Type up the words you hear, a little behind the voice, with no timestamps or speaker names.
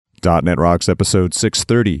.NETRocks episode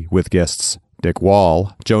 630 with guests Dick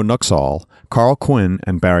Wall, Joe Nuxall, Carl Quinn,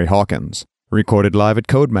 and Barry Hawkins. Recorded live at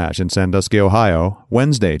CodeMash in Sandusky, Ohio,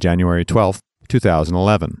 Wednesday, January 12th,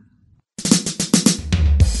 2011.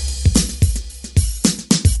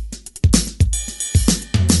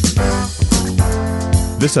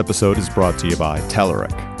 This episode is brought to you by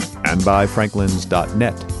Telerik and by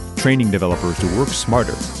Franklins.net, training developers to work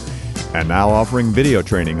smarter. And now offering video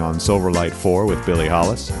training on Silverlight 4 with Billy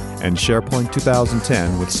Hollis and SharePoint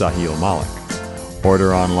 2010 with Sahil Malik.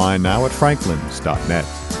 Order online now at Franklins.net.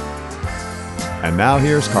 And now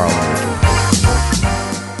here's Carl and Richard.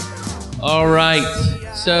 All right,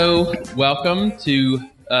 so welcome to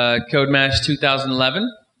CodeMash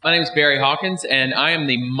 2011. My name is Barry Hawkins, and I am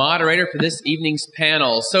the moderator for this evening's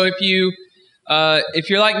panel. So if you're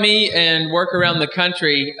like me and work around the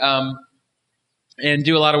country and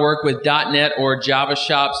do a lot of work with .NET or Java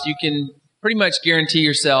shops, you can pretty much guarantee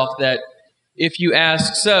yourself that if you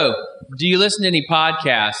ask, so, do you listen to any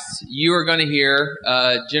podcasts, you are going to hear,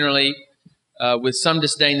 generally, with some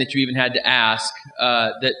disdain that you even had to ask,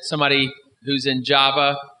 that somebody who's in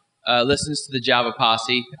Java listens to the Java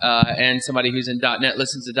Posse, and somebody who's in .NET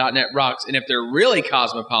listens to DotNetRocks. And if they're really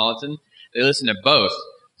cosmopolitan, they listen to both,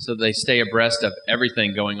 so they stay abreast of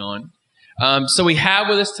everything going on. So we have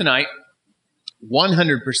with us tonight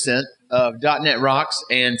 100% of .NetRocks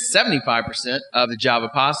and 75% of the Java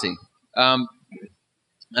Posse. I'm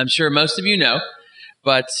sure most of you know,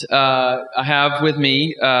 but I have with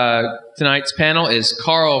me tonight's panel is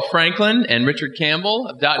Carl Franklin and Richard Campbell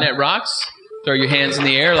of .NetRocks. Throw your hands in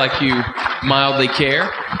the air like you mildly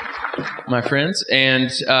care, my friends.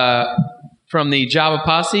 And from the Java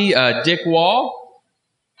Posse, Dick Wall,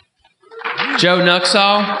 Joe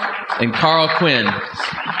Nuxall, and Carl Quinn.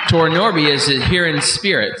 Tor Norby is here in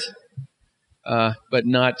spirit, but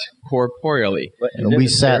not corporeally. We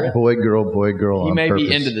sat boy, girl He on may purpose.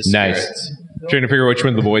 be into the spirit. Nice. Trying to figure which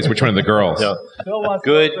one of the boys, which one of the girls. Yeah.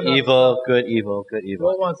 Good, evil, good, evil, good,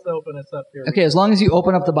 evil. Bill wants to open us up here. Okay, as long as you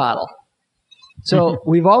open up the bottle. So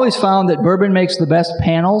we've always found that bourbon makes the best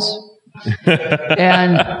panels.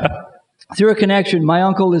 And through a connection, my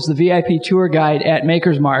uncle is the VIP tour guide at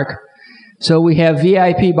Maker's Mark. So we have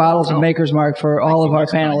VIP bottles of Maker's Mark for all of our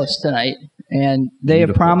panelists tonight. And they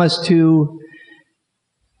have promised to...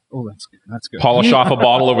 Oh, that's good. That's good. Polish off a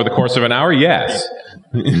bottle over the course of an hour? Yes.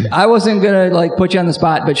 I wasn't going to put you on the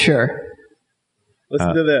spot, but sure.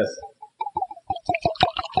 Listen to this.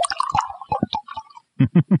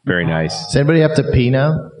 Very nice. Does anybody have to pee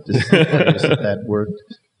now? Just that worked.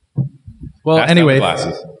 Well, Pass anyway, down the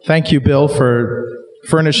glasses. thank you, Bill, for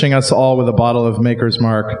furnishing us all with a bottle of Maker's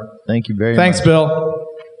Mark. Thank you very Thanks, much. Bill.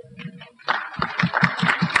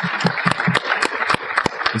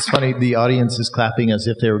 It's funny, the audience is clapping as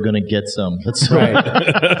if they were going to get some. That's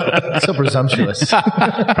so, so presumptuous.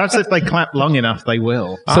 Perhaps if they clap long enough, they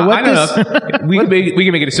will. So what I don't know. We can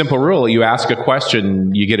make it a simple rule. You ask a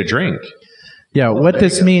question, you get a drink. Yeah, what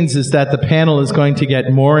this means is that the panel is going to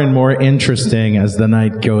get more and more interesting as the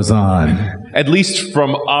night goes on. At least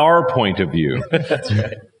from our point of view. That's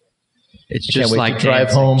right. It's Can't just wait like to drive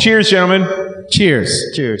dancing. home. Cheers, gentlemen.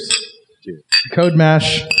 Cheers. Cheers.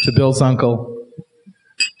 CodeMash to Bill's uncle,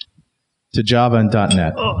 to Java and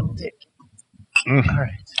 .NET. Oh, Dick. All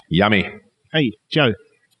right. Yummy. Hey, Joe.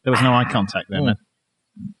 There was no eye contact there, man.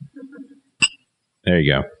 There you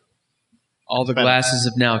go. All the glasses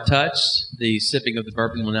have now touched. The sipping of the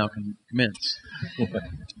bourbon will now commence.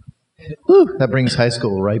 Woo, that brings high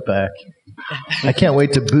school right back. I can't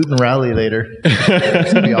wait to boot and rally later.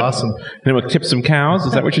 It's going to be awesome. Then we'll tip some cows.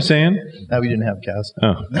 Is that what you're saying? Now we didn't have cows.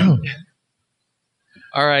 Oh.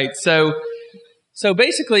 All right, so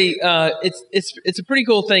basically, it's a pretty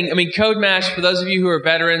cool thing. I mean, CodeMash, for those of you who are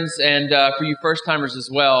veterans and for you first-timers as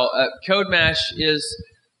well, CodeMash is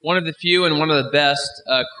one of the few and one of the best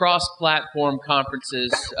cross-platform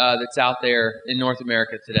conferences that's out there in North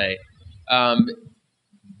America today.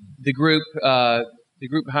 The group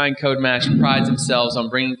behind CodeMash prides themselves on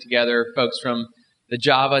bringing together folks from the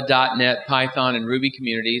Java, .NET, Python, and Ruby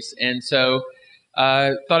communities, and so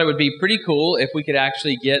thought it would be pretty cool if we could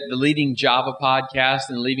actually get the leading Java podcast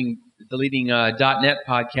and the leading .NET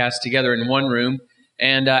podcast together in one room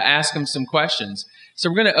and ask them some questions. So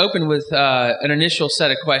we're going to open with an initial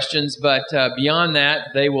set of questions, but beyond that,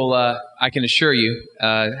 they will, I can assure you,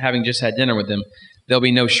 having just had dinner with them, there'll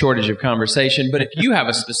be no shortage of conversation. But if you have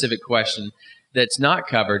a specific question that's not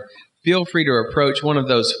covered, feel free to approach one of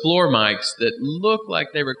those floor mics that look like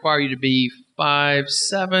they require you to be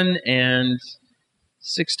 5'7" and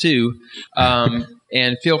 6'2",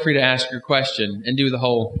 and feel free to ask your question and do the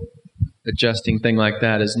whole adjusting thing like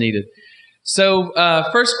that as needed. So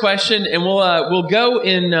first question, and we'll go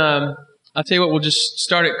in. I'll tell you what. We'll just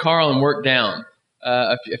start at Carl and work down.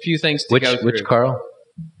 A few things to go through. Which Carl?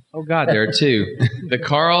 Oh God, there are two. The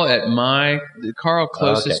Carl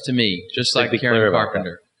closest to me, just like Karen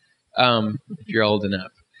Carpenter. If you're old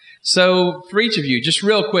enough. So for each of you, just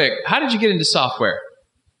real quick, how did you get into software?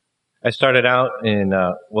 I started out in,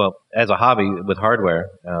 as a hobby with hardware,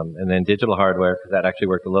 and then digital hardware, because that actually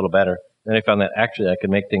worked a little better. Then I found that actually I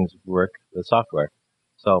could make things work with software.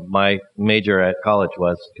 So my major at college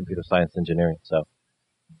was computer science engineering. So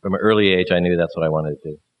from an early age, I knew that's what I wanted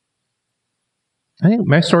to do. I think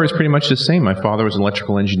my story is pretty much the same. My father was an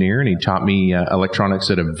electrical engineer, and he taught me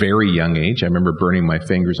electronics at a very young age. I remember burning my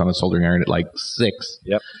fingers on a soldering iron at like 6.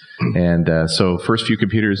 Yep. And so first few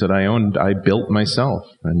computers that I owned, I built myself.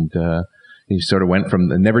 And he sort of went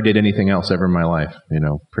from never did anything else ever in my life,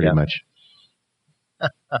 pretty much.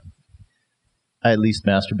 I at least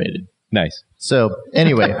masturbated. Nice. So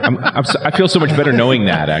anyway, I feel so much better knowing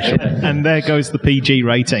that, actually. And there goes the PG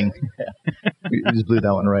rating. you just blew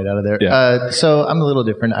that one right out of there. Yeah. So I'm a little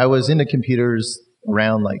different. I was into computers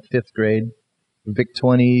around like 5th grade.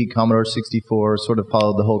 VIC-20, Commodore 64, sort of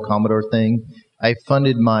followed the whole Commodore thing. I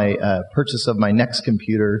funded my purchase of my next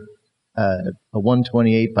computer, a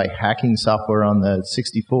 128, by hacking software on the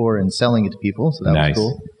 64 and selling it to people. So that was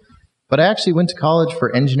cool. But I actually went to college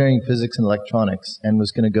for engineering, physics, and electronics and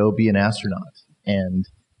was going to go be an astronaut. And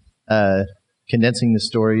condensing the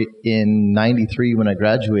story, in 93 when I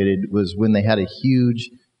graduated was when they had a huge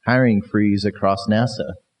hiring freeze across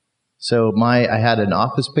NASA. So I had an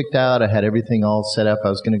office picked out. I had everything all set up. I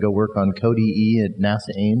was going to go work on CodeEE at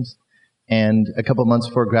NASA Ames. And a couple months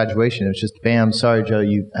before graduation, it was just, bam, sorry, Joe,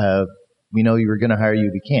 we know you were going to hire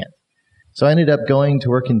you. We can't. So I ended up going to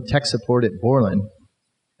work in tech support at Borland.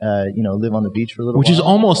 Live on the beach for a little while. Which is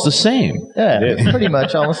almost the same. Yeah, it's pretty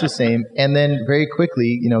much almost the same. And then very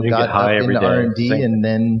quickly, got up into R&D and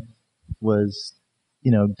then was,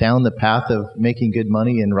 down the path of making good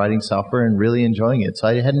money and writing software and really enjoying it. So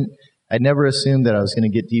I'd never assumed that I was going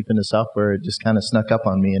to get deep into software. It just kind of snuck up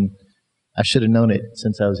on me, and I should have known it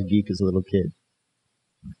since I was a geek as a little kid.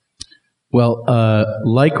 Well,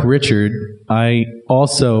 like Richard, I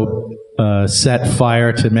also set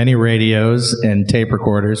fire to many radios and tape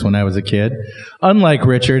recorders when I was a kid. Unlike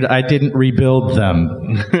Richard, I didn't rebuild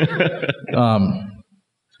them.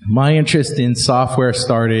 My interest in software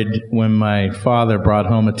started when my father brought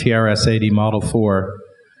home a TRS-80 Model 4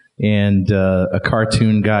 and a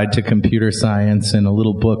cartoon guide to computer science and a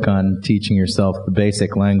little book on teaching yourself the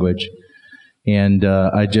basic language. And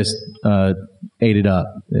I just ate it up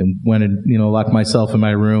and went and locked myself in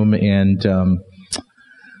my room, and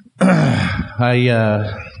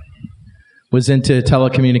I was into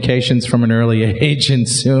telecommunications from an early age and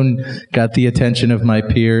soon got the attention of my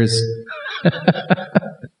peers.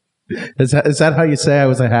 Is that how you say I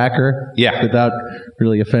was a hacker? Yeah. Without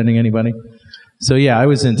really offending anybody? So yeah, I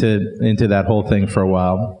was into that whole thing for a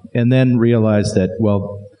while, and then realized that,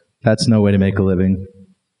 well, that's no way to make a living.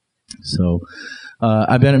 So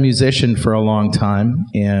I've been a musician for a long time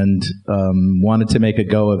and wanted to make a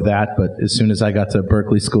go of that, but as soon as I got to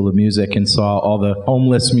Berklee School of Music and saw all the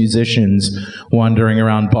homeless musicians wandering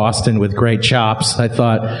around Boston with great chops, I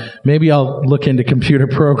thought maybe I'll look into computer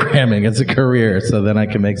programming as a career so then I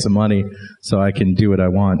can make some money so I can do what I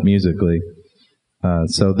want musically.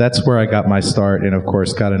 So that's where I got my start, and of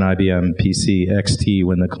course got an IBM PC XT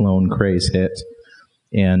when the clone craze hit.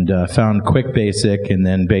 And found Quick Basic and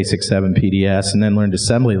then Basic 7 PDS and then learned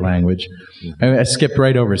assembly language. I skipped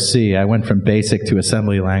right over C. I went from Basic to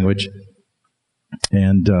assembly language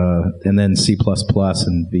and then C++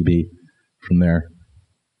 and VB from there.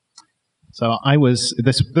 So I was,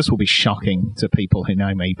 this will be shocking to people who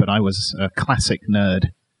know me, but I was a classic nerd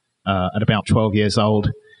at about 12 years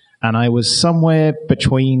old. And I was somewhere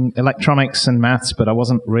between electronics and maths, but I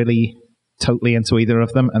wasn't really totally into either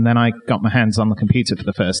of them. And then I got my hands on the computer for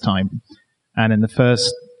the first time. And in the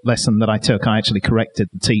first lesson that I took, I actually corrected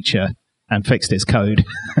the teacher and fixed his code.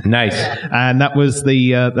 Nice. And that was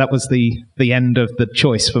the end of the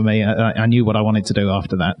choice for me. I knew what I wanted to do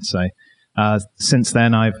after that. So since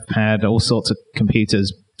then, I've had all sorts of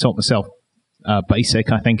computers. Taught myself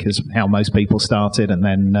BASIC, I think, is how most people started, and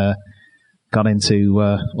then got into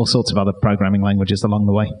all sorts of other programming languages along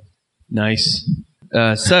the way. Nice.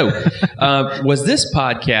 So, was this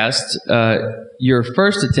podcast your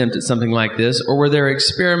first attempt at something like this, or were there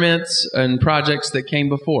experiments and projects that came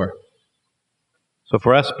before? So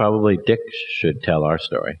for us, probably Dick should tell our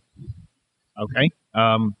story. Okay.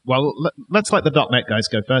 Well, let's let the .NET guys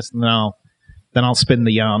go first, and then I'll spin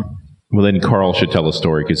the yarn. Well, then Carl should tell the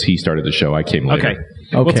story because he started the show. I came later.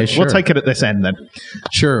 Okay. Sure. We'll take it at this end then.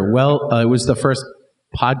 Sure. Well, it was the first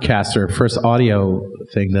podcast or first audio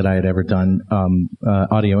thing that I had ever done,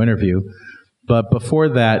 audio interview. But before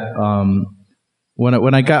that,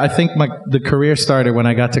 when I got, I think the career started when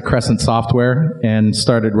I got to Crescent Software and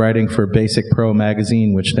started writing for Basic Pro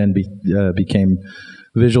magazine, which then became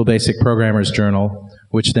Visual Basic Programmers Journal,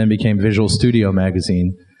 which then became Visual Studio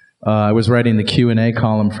magazine. I was writing the Q&A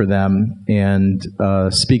column for them and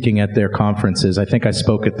speaking at their conferences. I think I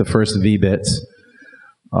spoke at the first VBits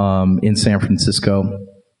in San Francisco.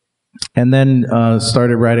 And then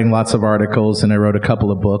started writing lots of articles, and I wrote a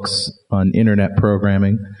couple of books on internet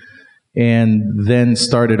programming. And then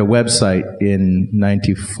started a website in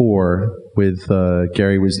 '94 with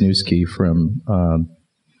Gary Wisniewski from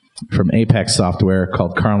Apex Software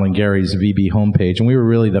called Carl and Gary's VB homepage, and we were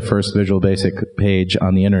really the first Visual Basic page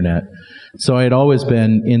on the internet. So I had always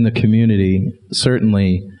been in the community,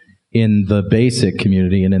 certainly in the basic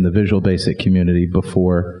community and in the Visual Basic community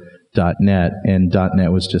before .NET, and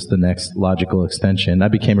 .NET was just the next logical extension. I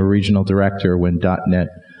became a regional director when .NET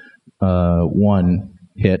 1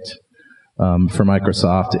 hit for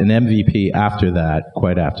Microsoft, and MVP after that,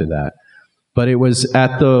 quite after that. But it was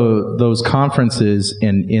at those conferences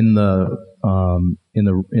and in the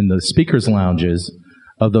speakers lounges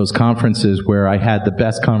of those conferences where I had the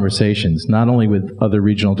best conversations, not only with other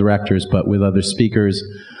regional directors but with other speakers,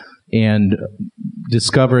 and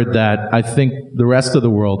discovered that I think the rest of the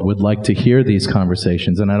world would like to hear these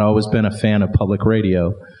conversations. And I'd always been a fan of public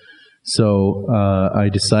radio, so I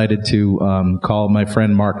decided to call my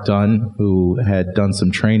friend Mark Dunn, who had done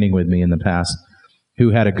some training with me in the past,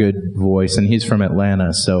 who had a good voice, and he's from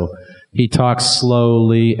Atlanta, so he talks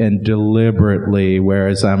slowly and deliberately,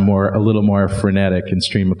 whereas I'm a little more frenetic in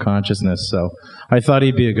stream of consciousness, so I thought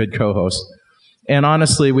he'd be a good co-host. And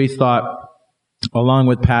honestly, we thought, along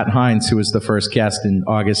with Pat Hines, who was the first guest in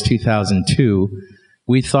August 2002,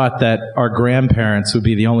 we thought that our grandparents would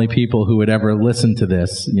be the only people who would ever listen to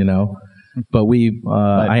this, you know. But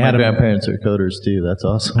my grandparents are coders too. That's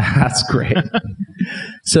awesome. That's great.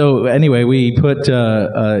 So anyway, we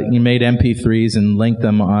made MP3s and linked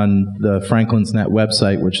them on the Franklin's Net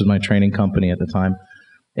website, which is my training company at the time.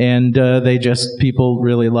 And people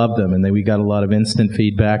really loved them, and we got a lot of instant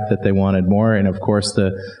feedback that they wanted more. And of course,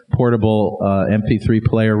 the portable MP3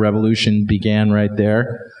 player revolution began right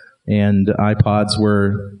there. And iPods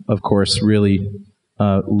were, of course, really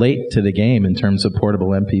late to the game in terms of portable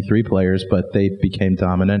MP3 players, but they became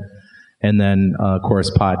dominant. And then, of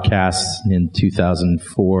course, podcasts in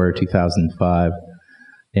 2004, 2005.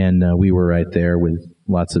 And we were right there with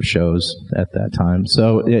lots of shows at that time.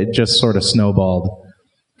 So it just sort of snowballed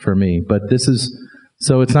for me. But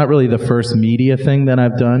so it's not really the first media thing that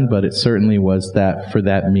I've done, but it certainly was that for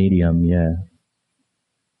that medium, yeah.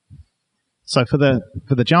 So for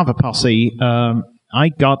the Java Posse, I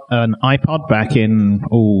got an iPod back in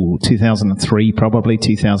 2003, probably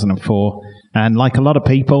 2004, and like a lot of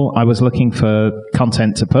people, I was looking for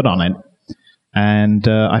content to put on it, and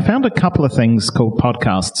I found a couple of things called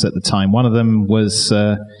podcasts at the time. One of them was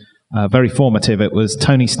very formative. It was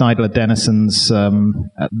Tony Snidler Denison's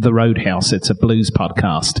The Roadhouse. It's a blues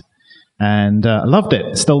podcast, and I loved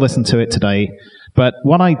it. Still listen to it today. But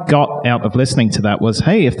what I got out of listening to that was,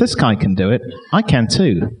 hey, if this guy can do it, I can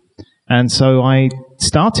too. And so I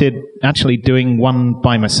started actually doing one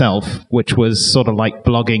by myself, which was sort of like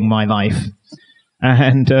blogging my life.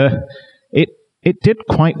 And it did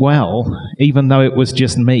quite well, even though it was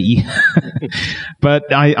just me.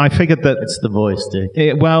 But I figured that... It's the voice, Dick.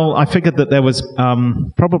 I figured that there was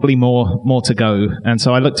probably more to go. And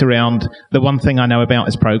so I looked around. The one thing I know about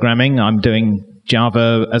is programming. I'm doing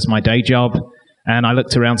Java as my day job. And I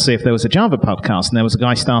looked around to see if there was a Java podcast, and there was a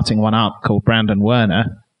guy starting one up called Brandon Werner,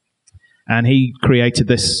 and he created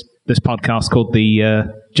this podcast called the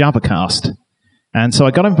JavaCast. And so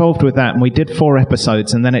I got involved with that, and we did 4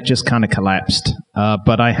 episodes, and then it just kind of collapsed.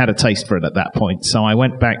 But I had a taste for it at that point, so I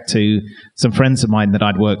went back to some friends of mine that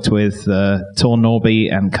I'd worked with, Tor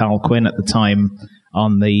Norby and Carl Quinn at the time,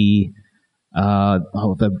 on the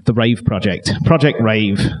Rave project, Project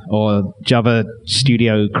Rave, or Java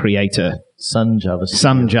Studio Creator. Sun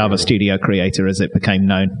Java Studio Creator, as it became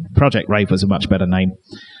known. Project Rave was a much better name.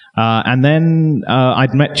 And then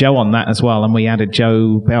I'd met Joe on that as well, and we added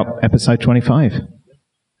Joe about episode 25.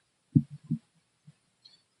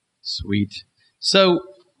 Sweet. So,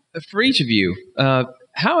 for each of you,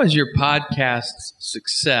 how has your podcast's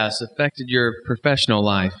success affected your professional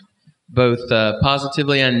life, both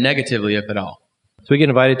positively and negatively, if at all? So we get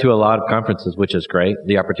invited to a lot of conferences, which is great.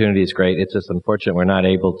 The opportunity is great. It's just unfortunate we're not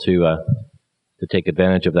able to to take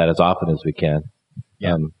advantage of that as often as we can.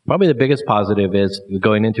 Yeah. Probably the biggest positive is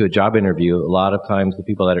going into a job interview. A lot of times the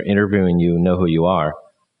people that are interviewing you know who you are,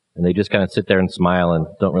 and they just kind of sit there and smile and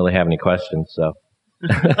don't really have any questions. So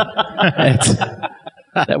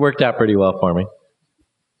that worked out pretty well for me.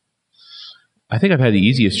 I think I've had the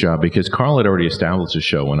easiest job because Carl had already established a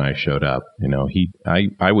show when I showed up.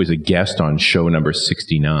 I was a guest on show number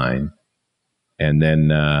 69, and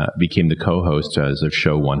then became the co-host as of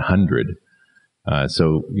show 100.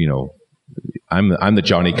 So I'm the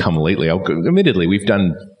Johnny come lately. Admittedly, we've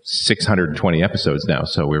done 620 episodes now,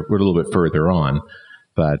 so we're a little bit further on.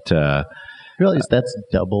 But Realize that's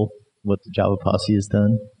double what the Java Posse has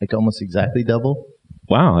done, like almost exactly double.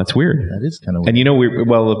 Wow, that's weird. That is kind of weird. And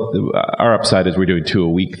our upside is we're doing 2 a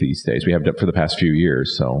week these days. We have done for the past few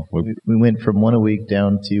years. So we went from 1 a week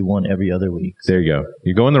down to 1 every other week. There you go.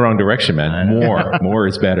 You're going the wrong direction, man. More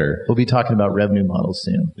is better. We'll be talking about revenue models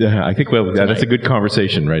soon. Yeah, I think that's a good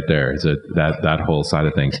conversation right there. Is that whole side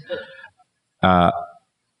of things.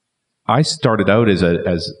 I started out as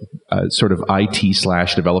a sort of IT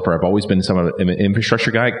 / developer. I've always been an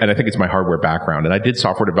infrastructure guy, and I think it's my hardware background. And I did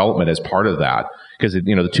software development as part of that because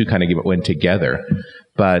the two kind of went together.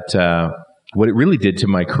 But what it really did to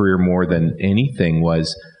my career more than anything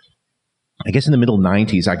was, I guess in the middle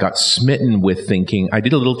 90s, I got smitten with thinking. I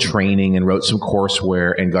did a little training and wrote some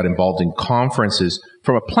courseware and got involved in conferences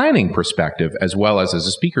from a planning perspective as well as a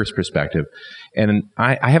speaker's perspective. And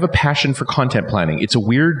I have a passion for content planning. It's a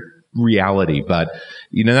weird reality, but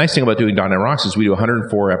the nice thing about doing .NETRocks is we do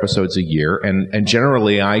 104 episodes a year, and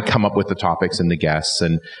generally I come up with the topics and the guests,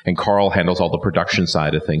 and Carl handles all the production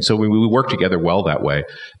side of things. So we work together well that way.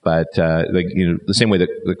 But the same way that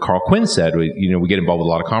Carl Quinn said, we get involved with a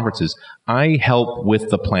lot of conferences. I help with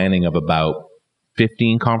the planning of about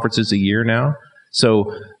 15 conferences a year now.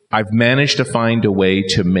 So I've managed to find a way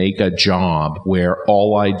to make a job where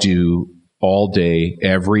all I do all day,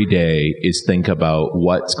 every day, is think about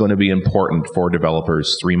what's going to be important for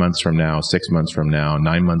developers 3 months from now, 6 months from now,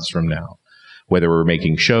 9 months from now. Whether we're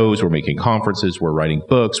making shows, we're making conferences, we're writing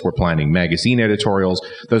books, we're planning magazine editorials,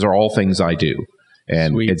 those are all things I do.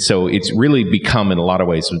 And so it's really become, in a lot of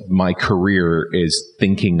ways, my career is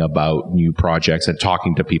thinking about new projects and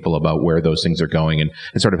talking to people about where those things are going and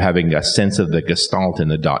sort of having a sense of the gestalt in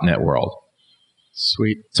the .NET world.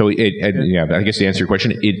 Sweet. So I guess to answer your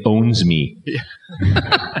question, it owns me.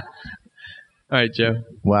 All right, Joe.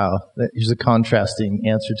 Wow. Here's a contrasting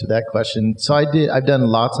answer to that question. So I've done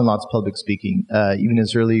lots and lots of public speaking. Even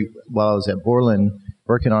as early while I was at Borland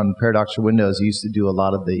working on Paradox for Windows, I used to do a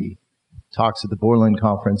lot of the talks at the Borland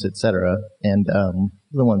conference, etc. And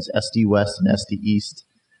the ones SD West and SD East.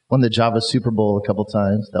 Won the Java Super Bowl a couple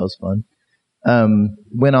times. That was fun.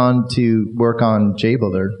 Went on to work on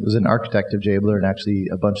JBuilder, was an architect of JBuilder and actually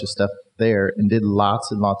a bunch of stuff there, and did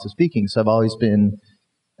lots and lots of speaking. So I've always been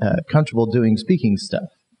comfortable doing speaking stuff.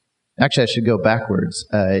 Actually, I should go backwards.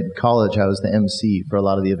 In college, I was the MC for a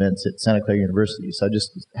lot of the events at Santa Clara University. So I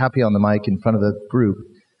just was happy on the mic in front of a group.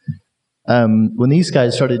 When these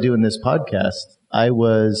guys started doing this podcast,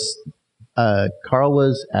 Carl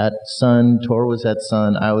was at Sun, Tor was at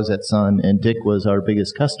Sun, I was at Sun, and Dick was our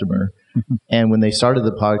biggest customer. And when they started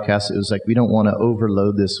the podcast, it was like, we don't want to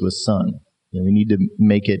overload this with Sun. We need to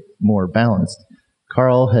make it more balanced.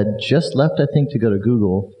 Carl had just left, I think, to go to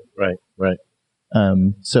Google. Right.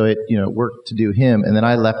 So it, worked to do him. And then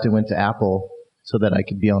I left and went to Apple so that I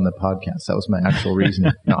could be on the podcast. That was my actual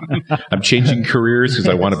reason. I'm changing careers because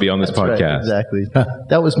I want to be on this podcast. Right, exactly.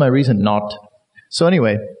 That was my reason not. So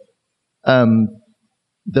anyway,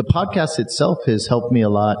 the podcast itself has helped me a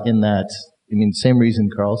lot in that, same reason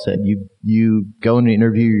Carl said, you go in an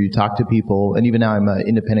interview, you talk to people, and even now I'm an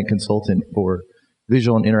independent consultant for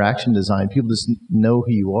visual and interaction design. People just know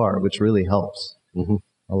who you are, which really helps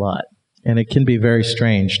a lot. And it can be very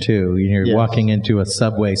strange, too. You're walking into a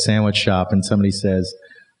Subway sandwich shop and somebody says,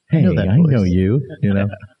 hey, I know you.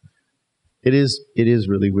 It is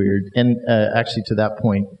really weird. And actually, to that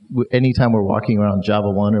point, anytime we're walking around Java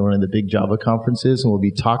 1 or one of the big Java conferences, and we'll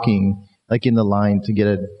be talking, like in the line to get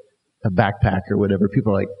a backpack or whatever,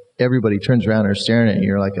 people are like, everybody turns around and are staring at you.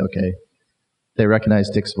 You're like, okay, they recognize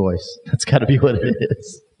Dick's voice. That's got to be what it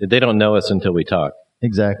is. They don't know us until we talk.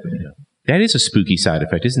 Exactly. Yeah. That is a spooky side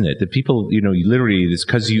effect, isn't it? The people, you literally, it's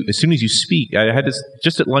because as soon as you speak, I had this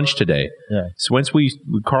just at lunch today. Yeah. So once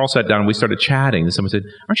Carl sat down, we started chatting, and someone said,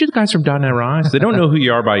 aren't you the guys from .NETRocks? They don't know who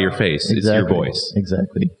you are by your face. Exactly. It's your voice.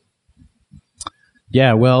 Exactly.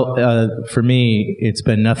 Yeah, well, for me, it's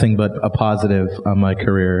been nothing but a positive on my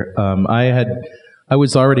career. I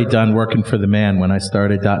was already done working for the man when I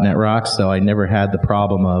started .NETRocks, so I never had the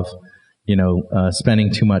problem of,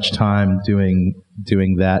 spending too much time doing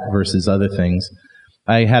that versus other things.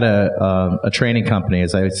 I had a training company.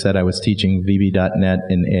 As I said, I was teaching VB.NET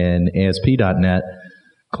and ASP.NET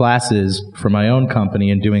classes for my own company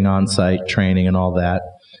and doing on-site training and all that.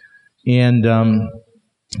 And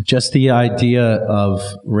just the idea of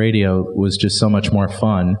radio was just so much more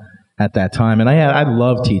fun at that time. And I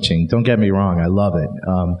love teaching. Don't get me wrong. I love it.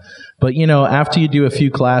 But after you do a few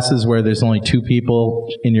classes where there's only 2 people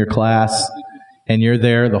in your class and you're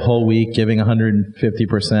there the whole week giving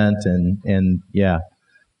 150% and yeah,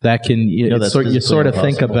 that can, you sort of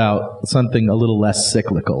think about something a little less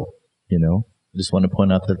cyclical, I just want to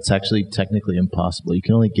point out that it's actually technically impossible. You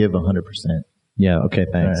can only give 100%. Yeah. Okay.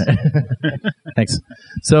 Thanks. Right. Thanks.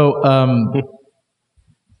 So,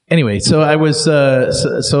 anyway, so I was,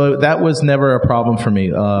 so that was never a problem for me.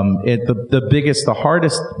 The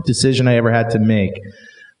hardest decision I ever had to make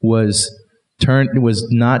was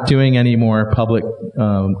not doing any more public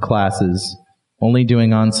classes, only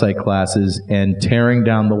doing on-site classes, and tearing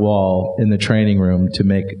down the wall in the training room to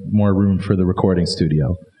make more room for the recording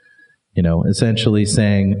studio. Essentially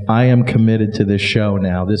saying, I am committed to this show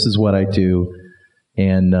now. This is what I do.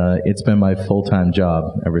 And it's been my full-time job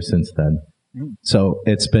ever since then. So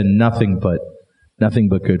it's been nothing but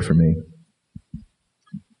good for me.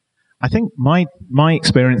 I think my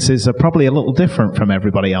experiences are probably a little different from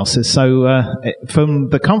everybody else's. So from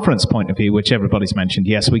the conference point of view, which everybody's mentioned,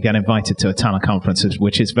 yes, we get invited to a ton of conferences,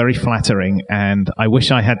 which is very flattering. And I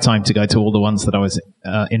wish I had time to go to all the ones that I was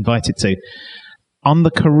invited to. On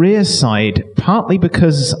the career side, partly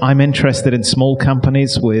because I'm interested in small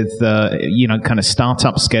companies with, kind of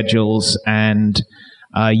startup schedules and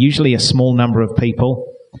usually a small number of people,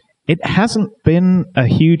 it hasn't been a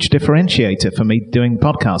huge differentiator for me doing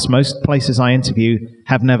podcasts. Most places I interview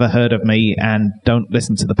have never heard of me and don't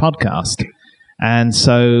listen to the podcast. And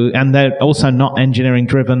they're also not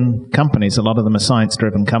engineering-driven companies. A lot of them are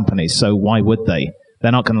science-driven companies, so why would they?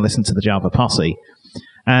 They're not going to listen to the Java Posse.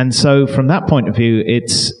 And so from that point of view,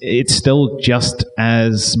 it's still just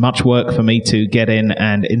as much work for me to get in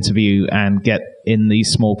and interview and get in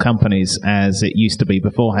these small companies as it used to be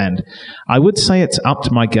beforehand. I would say it's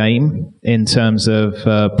upped my game in terms of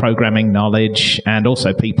programming knowledge and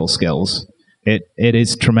also people skills. It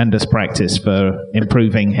is tremendous practice for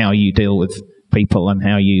improving how you deal with people and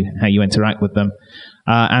how you interact with them.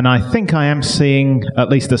 And I think I am seeing at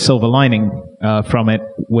least a silver lining from it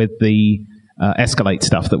with the Escalate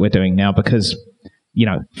stuff that we're doing now, because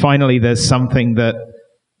finally there's something that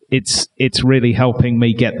it's really helping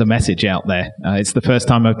me get the message out there. It's the first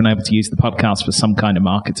time I've been able to use the podcast for some kind of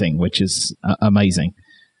marketing, which is amazing.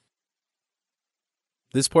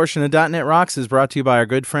 This portion of .NETRocks is brought to you by our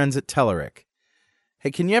good friends at Telerik.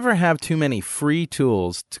 Hey, can you ever have too many free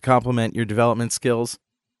tools to complement your development skills?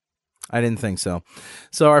 I didn't think so.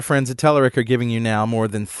 So our friends at Telerik are giving you now more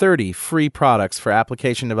than 30 free products for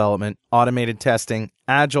application development, automated testing,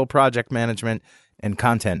 agile project management, and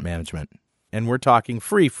content management. And we're talking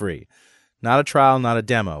free. Not a trial, not a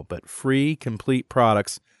demo, but free, complete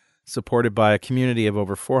products supported by a community of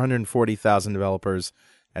over 440,000 developers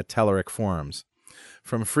at Telerik forums.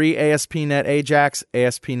 From free ASP.NET Ajax,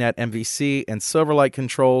 ASP.NET MVC, and Silverlight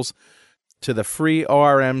controls, to the free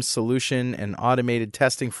ORM solution and automated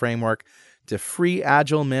testing framework, to free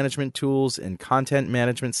agile management tools and content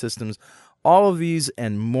management systems, all of these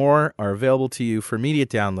and more are available to you for immediate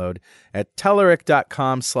download at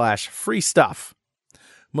Telerik.com/free stuff.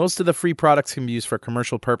 Most of the free products can be used for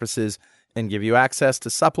commercial purposes and give you access to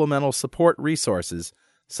supplemental support resources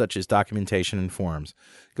such as documentation and forums.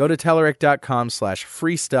 Go to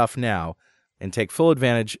Telerik.com/free stuff now and take full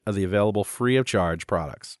advantage of the available free of charge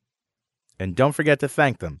products. And don't forget to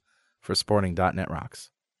thank them for supporting .NETRocks.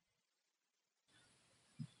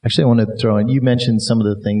 Actually, I want to throw in, you mentioned some of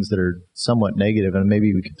the things that are somewhat negative, and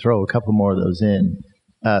maybe we could throw a couple more of those in.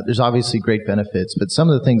 There's obviously great benefits, but some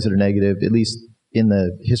of the things that are negative, at least in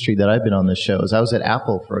the history that I've been on this show, is I was at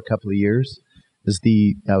Apple for a couple of years.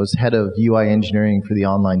 I was head of UI engineering for the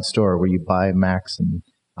online store where you buy Macs and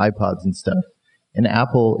iPods and stuff. And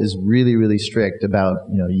Apple is really, really strict about,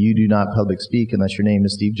 you do not public speak unless your name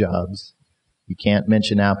is Steve Jobs. You can't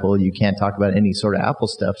mention Apple. You can't talk about any sort of Apple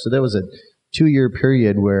stuff. So there was a 2-year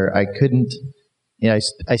period where I couldn't, I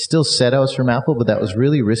still said I was from Apple, but that was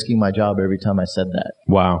really risking my job every time I said that.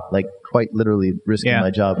 Wow. Like quite literally risking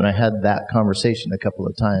my job. And I had that conversation a couple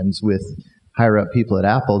of times with higher up people at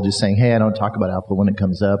Apple just saying, hey, I don't talk about Apple when it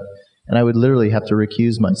comes up. And I would literally have to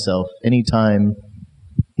recuse myself anytime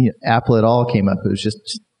Apple at all came up. It was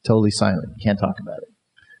just totally silent. You can't talk about it.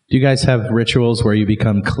 Do you guys have rituals where you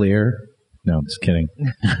become clear No, I'm just kidding.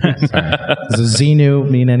 Does Xenu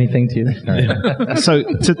mean anything to you? Right. So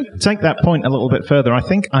to take that point a little bit further, I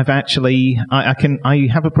think I've actually I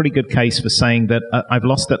have a pretty good case for saying that I've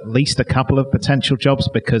lost at least a couple of potential jobs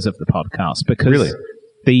because of the podcast. Because Really?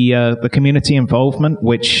 The community involvement,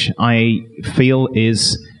 which I feel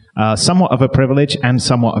is somewhat of a privilege and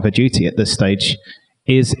somewhat of a duty at this stage,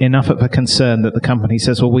 is enough of a concern that the company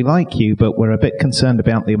says, well, we like you, but we're a bit concerned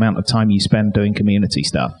about the amount of time you spend doing community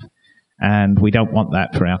stuff. And we don't want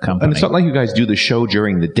that for our company. And it's not like you guys do the show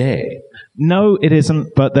during the day. No, it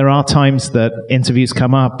isn't. But there are times that interviews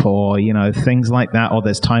come up or, things like that, or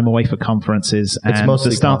there's time away for conferences. And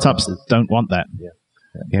mostly the startups don't want that. Yeah,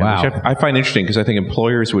 Wow. which I find interesting because I think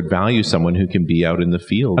employers would value someone who can be out in the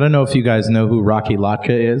field. I don't know if you guys know who Rocky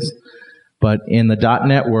Lotka is, but in the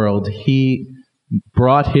 .NET world, he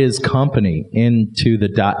brought his company into the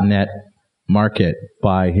 .NET market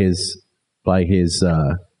by his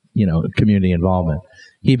community involvement.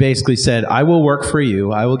 He basically said, I will work for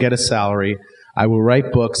you. I will get a salary. I will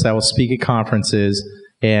write books. I will speak at conferences,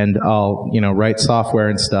 and I'll, write software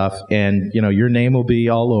and stuff. And, your name will be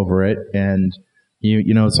all over it. And,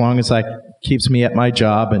 as long as keeps me at my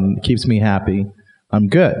job and keeps me happy, I'm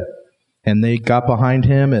good. And they got behind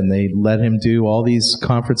him and they let him do all these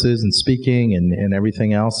conferences and speaking and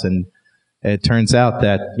everything else. And it turns out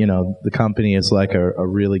that, the company is like a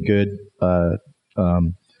really good,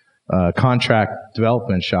 contract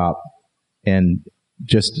development shop, and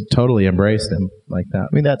just totally embraced him like that.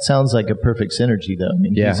 I mean, that sounds like a perfect synergy, though. I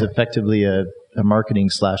mean, Yeah. he's effectively a marketing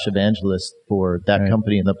 / evangelist for that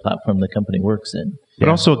company and the platform the company works in. But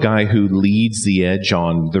also a guy who leads the edge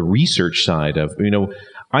on the research side of,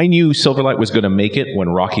 I knew Silverlight was going to make it when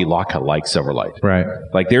Rocky Lotka liked Silverlight. Right.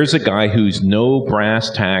 Like, there's a guy who's no brass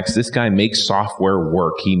tacks. This guy makes software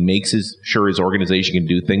work. He makes sure his organization can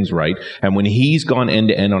do things right. And when he's gone end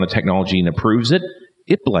to end on a technology and approves it,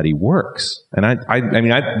 it bloody works. And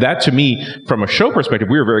that to me, from a show perspective,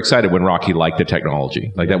 we were very excited when Rocky liked the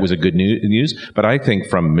technology. Like, that was a good news. But I think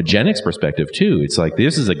from Magenic's perspective too, it's like,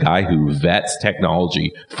 this is a guy who vets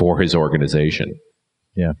technology for his organization.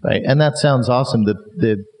 Yeah. Right. And that sounds awesome.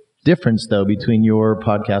 The difference, though, between your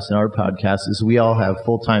podcast and our podcast is we all have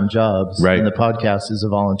full-time jobs. Right. And the podcast is a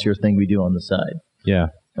volunteer thing we do on the side. Yeah.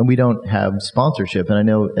 And we don't have sponsorship. And I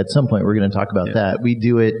know at some point we're going to talk about that. We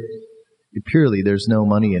do it purely. There's no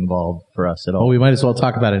money involved for us at all. Well, we might as well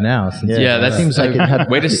talk about it now. Yeah, that seems like it had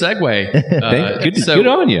way to segue. Good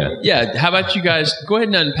on you. Yeah, how about you guys go ahead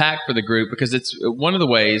and unpack for the group, because it's one of the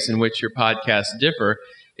ways in which your podcasts differ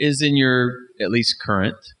is in your at least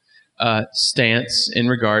current stance in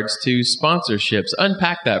regards to sponsorships.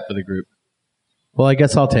 Unpack that for the group. Well, I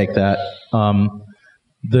guess I'll take that.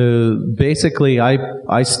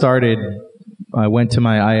 I went to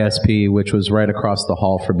my ISP, which was right across the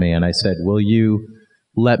hall from me, and I said, will you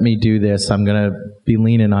let me do this? I'm going to be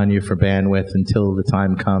leaning on you for bandwidth until the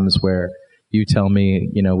time comes where you tell me,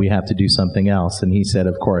 we have to do something else. And he said,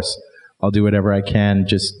 of course, I'll do whatever I can.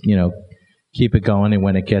 Just, keep it going. And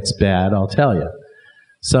when it gets bad, I'll tell you.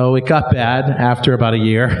 So it got bad after about a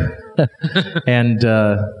year. And,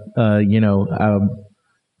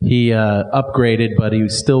 he upgraded, but he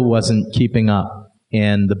still wasn't keeping up.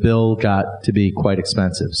 And the bill got to be quite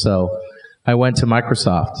expensive. So I went to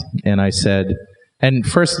Microsoft and I said, and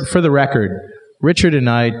first, for the record, Richard and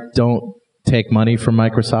I don't take money from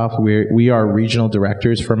Microsoft. We are regional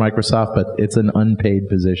directors for Microsoft, but it's an unpaid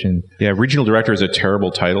position. Yeah, regional director is a terrible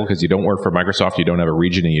title because you don't work for Microsoft, you don't have a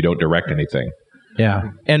region, and you don't direct anything. Yeah.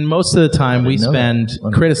 And most of the time we spend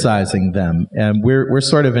criticizing them. And we're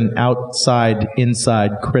sort of an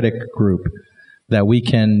inside critic group that we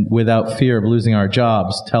can, without fear of losing our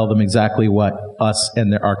jobs, tell them exactly what us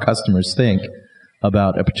and our customers think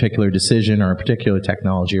about a particular decision or a particular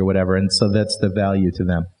technology or whatever. And so that's the value to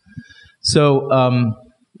them. So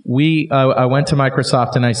I went to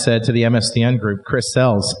Microsoft and I said to the MSDN group, Chris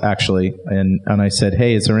Sells actually, and I said,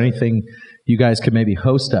 hey, is there anything you guys could maybe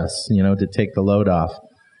host us, to take the load off?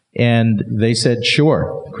 And they said,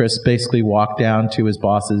 sure. Chris basically walked down to his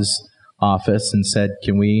boss's office and said,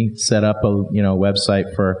 can we set up a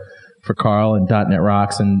website for Carl and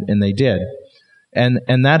 .NetRocks? And they did.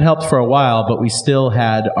 And that helped for a while, but we still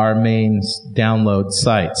had our main download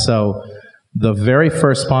site. So the very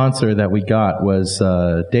first sponsor that we got was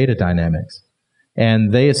Data Dynamics.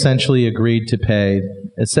 And they essentially agreed to pay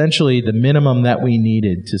essentially the minimum that we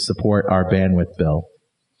needed to support our bandwidth bill.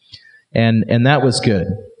 And that was good.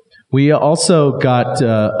 We also got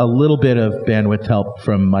a little bit of bandwidth help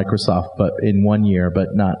from Microsoft, but in 1 year, but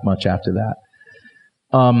not much after that.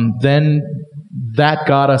 then that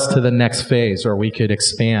got us to the next phase where we could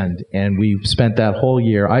expand. And I spent that whole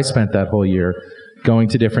year going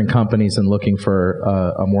to different companies and looking for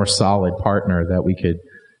a more solid partner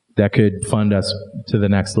that could fund us to the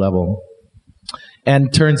next level.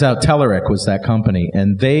 And turns out Telerik was that company.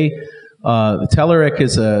 And Telerik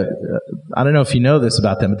is I don't know if you know this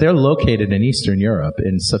about them, but they're located in Eastern Europe,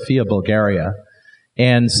 in Sofia, Bulgaria.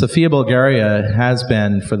 And Sofia, Bulgaria has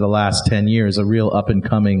been, for the last 10 years, a real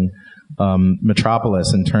up-and-coming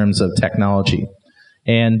metropolis in terms of technology.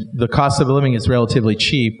 And the cost of living is relatively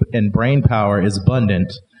cheap, and brain power is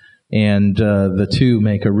abundant, and the two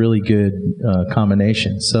make a really good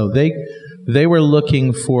combination. So they were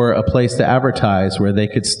looking for a place to advertise where they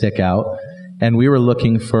could stick out, and we were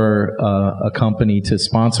looking for a company to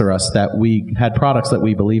sponsor us that we had products that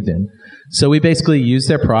we believed in. So we basically used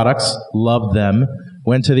their products, loved them,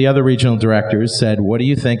 went to the other regional directors, said, what do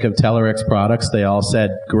you think of Telerik's products? They all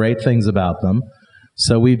said great things about them.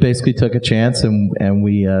 So we basically took a chance and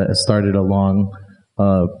we started a long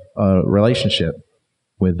relationship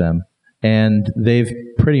with them. And they've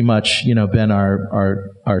pretty much, been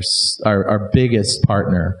our biggest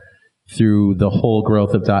partner through the whole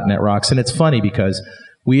growth of DotNetRocks. And it's funny because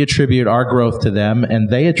we attribute our growth to them and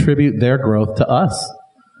they attribute their growth to us.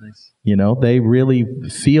 Nice. They really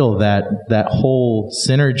feel that whole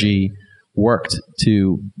synergy worked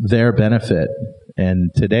to their benefit.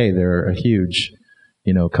 And today they're a huge,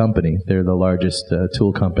 company. They're the largest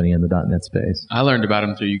tool company in the .NET space. I learned about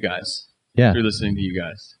them through you guys. Yeah. Through listening to you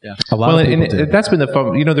guys. Yeah. A lot of people do. That's been the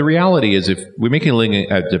fun. The reality is if we're making a living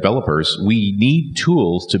as developers, we need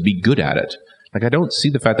tools to be good at it. Like, I don't see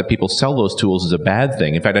the fact that people sell those tools as a bad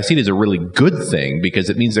thing. In fact, I see it as a really good thing because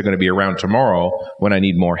it means they're going to be around tomorrow when I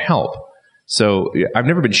need more help. So I've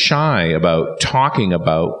never been shy about talking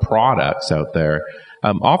about products out there.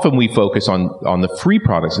 Often we focus on the free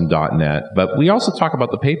products in .NET, but we also talk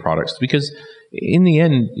about the paid products because in the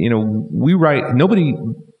end, nobody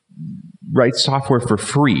writes software for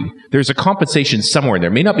free. There's a compensation somewhere in there.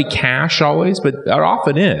 It may not be cash always, but it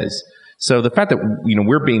often is. So the fact that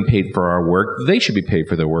we're being paid for our work, they should be paid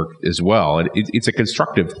for their work as well. And it's a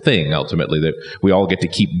constructive thing ultimately that we all get to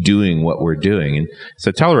keep doing what we're doing. And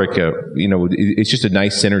so Telerik, it's just a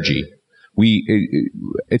nice synergy.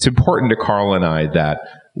 It's important to Carl and I that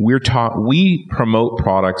we promote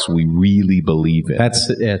products we really believe in. That's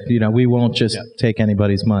it. We won't just take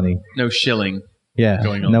anybody's money. No shilling. Yeah.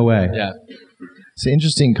 Going on. No way. Yeah. It's an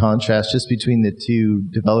interesting contrast just between the two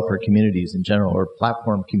developer communities in general, or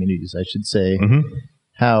platform communities, I should say. Mm-hmm.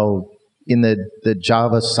 How in the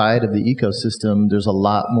Java side of the ecosystem, there's a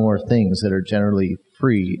lot more things that are generally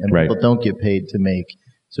free and people don't get paid to make.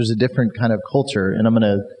 So there's a different kind of culture, and I'm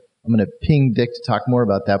gonna ping Dick to talk more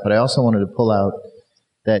about that. But I also wanted to pull out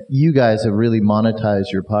that you guys have really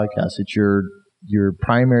monetized your podcast. It's your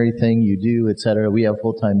primary thing you do, et cetera. We have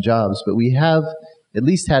full-time jobs, but we have at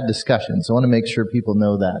least had discussions. I want to make sure people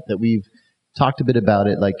know that we've talked a bit about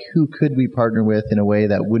it, like who could we partner with in a way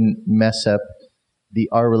that wouldn't mess up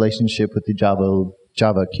our relationship with the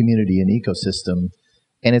Java community and ecosystem.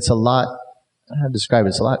 And it's a lot, I don't know how to describe it,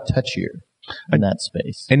 it's a lot touchier in that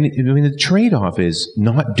space. And the trade-off is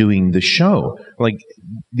not doing the show. Like,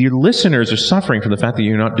 your listeners are suffering from the fact that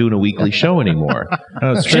you're not doing a weekly show anymore.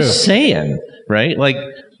 That's true. Just saying, right? Like,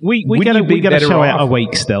 we get a show out a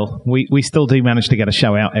week still. We still do manage to get a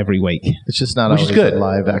show out every week. It's just not always a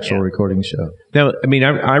live actual recording show. Now,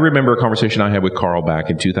 I remember a conversation I had with Carl back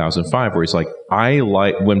in 2005 where he's like,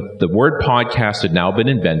 when the word podcast had now been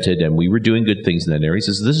invented and we were doing good things in that area, he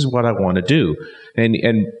says, this is what I want to do.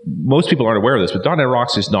 And most people aren't aware of this, but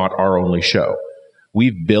 .NETRocks is not our only show.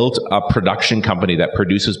 We've built a production company that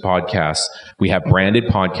produces podcasts. We have branded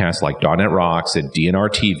podcasts like .NETRocks and DNR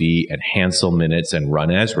TV and Hansel Minutes and Run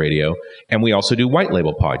As Radio. And we also do white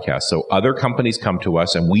label podcasts. So other companies come to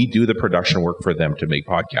us and we do the production work for them to make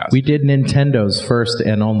podcasts. We did Nintendo's first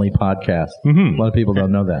and only podcast. Mm-hmm. A lot of people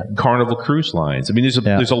don't know that. Carnival Cruise Lines.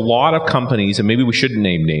 There's a lot of companies, and maybe we shouldn't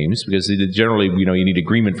name names because generally, you need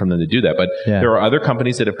agreement from them to do that. But there are other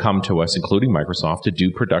companies that have come to us, including Microsoft, to do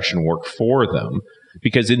production work for them.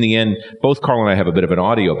 Because in the end, both Carl and I have a bit of an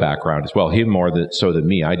audio background as well. Him more so than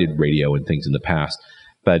me. I did radio and things in the past.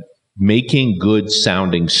 But making good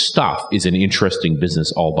sounding stuff is an interesting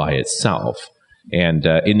business all by itself. And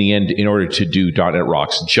in the end, in order to do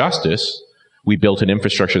 .NETRocks justice, we built an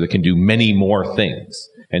infrastructure that can do many more things.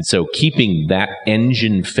 And so keeping that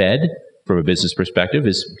engine fed from a business perspective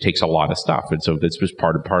takes a lot of stuff. And so that's just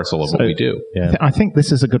part and parcel of what we do. Yeah. I think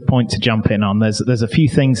this is a good point to jump in on. There's a few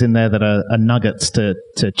things in there that are nuggets to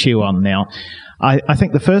chew on now. I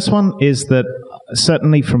think the first one is that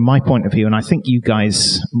certainly from my point of view, and I think you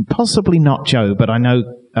guys, possibly not Joe, but I know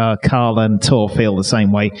Carl and Tor feel the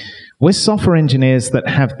same way. We're software engineers that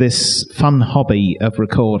have this fun hobby of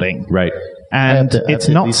recording. Right. And it's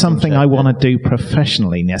not something I want to do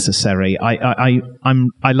professionally necessarily. I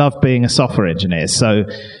love being a software engineer, so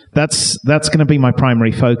that's going to be my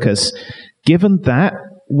primary focus. Given that,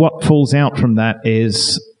 what falls out from that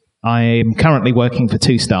is I'm currently working for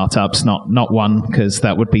 2 startups, not one, because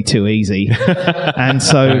that would be too easy. And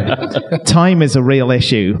so time is a real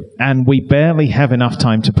issue, and we barely have enough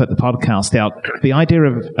time to put the podcast out. The idea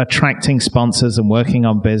of attracting sponsors and working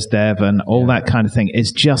on biz dev and all that kind of thing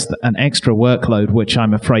is just an extra workload, which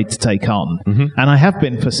I'm afraid to take on. Mm-hmm. And I have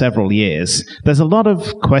been for several years. There's a lot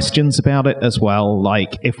of questions about it as well,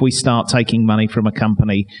 like if we start taking money from a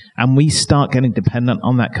company and we start getting dependent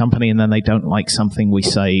on that company and then they don't like something we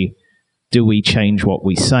say, do we change what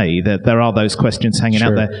we say? There are those questions hanging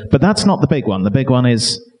out there. But that's not the big one. The big one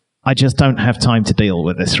is, I just don't have time to deal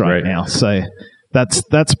with this right now. So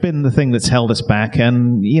that's been the thing that's held us back.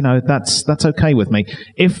 And, that's okay with me.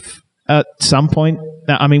 If at some point,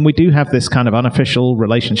 I mean, we do have this kind of unofficial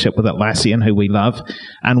relationship with Atlassian, who we love.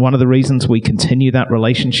 And one of the reasons we continue that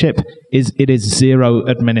relationship is it is zero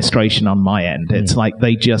administration on my end. It's like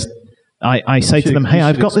they just... I say to them, hey,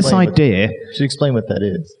 I've got this idea. You should explain what that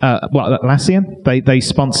is. Atlassian? They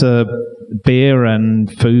sponsor beer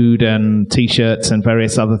and food and T-shirts and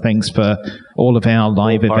various other things for all of our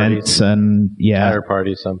live events and tire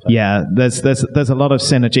parties sometimes. Yeah, there's a lot of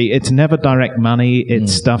synergy. It's never direct money.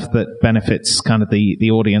 It's stuff that benefits kind of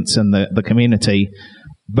the audience and the community.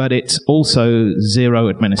 But it's also zero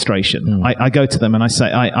administration. I go to them and I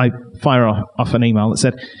say, I fire off an email that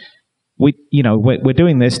said, we're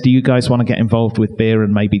doing this. Do you guys want to get involved with beer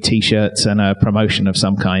and maybe T-shirts and a promotion of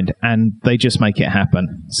some kind? And they just make it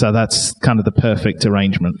happen. So that's kind of the perfect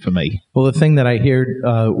arrangement for me. Well, the thing that I hear,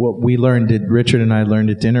 what we learned, Richard and I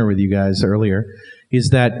learned at dinner with you guys earlier, is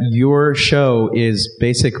that your show is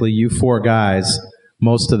basically you 4 guys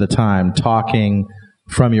most of the time talking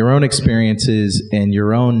from your own experiences and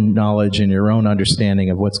your own knowledge and your own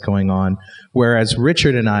understanding of what's going on. Whereas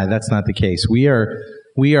Richard and I, that's not the case.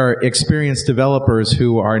 We are experienced developers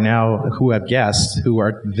who have guests who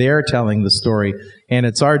are there telling the story, and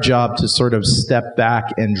it's our job to sort of step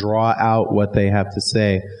back and draw out what they have to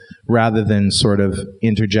say rather than sort of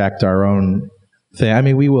interject our own thing. I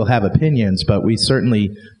mean, we will have opinions, but we certainly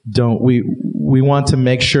don't. We want to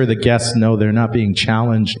make sure the guests know they're not being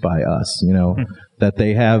challenged by us,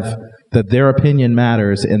 that their opinion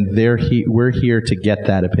matters, and we're here to get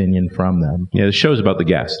that opinion from them. Yeah, the show's about the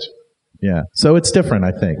guest. Yeah, so it's different,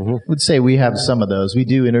 I think. I would say we have some of those. We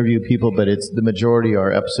do interview people, but it's the majority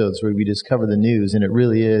are episodes where we just cover the news, and it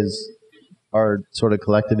really is our sort of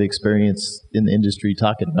collective experience in the industry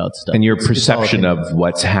talking about stuff. And your perception of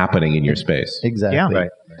what's happening in your space. Exactly. Yeah. Right.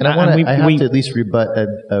 And I have to at least rebut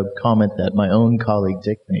a comment that my own colleague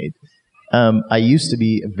Dick made. I used to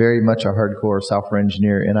be very much a hardcore software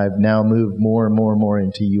engineer, and I've now moved more and more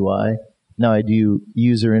into UI. Now I do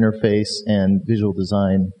user interface and visual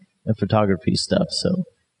design and photography stuff. So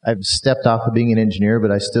I've stepped off of being an engineer,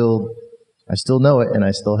 but I still know it, and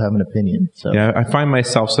I still have an opinion. So yeah, I find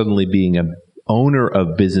myself suddenly being an owner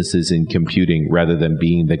of businesses in computing rather than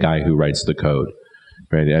being the guy who writes the code.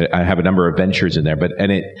 Right? I have a number of ventures in there,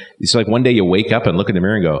 it's like one day you wake up and look in the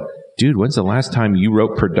mirror and go, dude, when's the last time you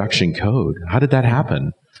wrote production code? How did that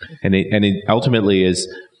happen? And it ultimately is,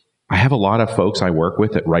 I have a lot of folks I work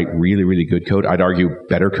with that write really, really good code. I'd argue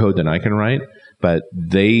better code than I can write, but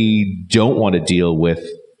they don't want to deal with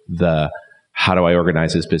how do I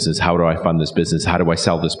organize this business? How do I fund this business? How do I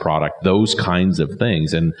sell this product? Those kinds of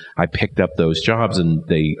things. And I picked up those jobs, and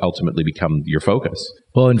they ultimately become your focus.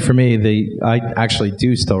 Well, and for me, I actually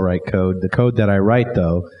do still write code. The code that I write,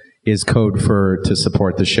 though, is code to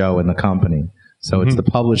support the show and the company. So it's the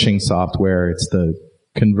publishing software, it's the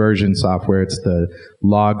conversion software, it's the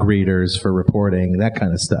log readers for reporting, that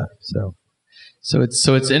kind of stuff. So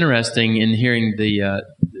it's interesting in hearing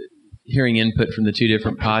hearing input from the 2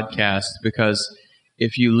 different podcasts, because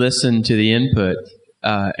if you listen to the input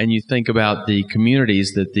and you think about the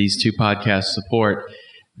communities that these 2 podcasts support,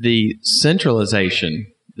 the centralization,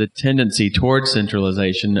 the tendency towards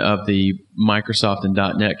centralization of the Microsoft and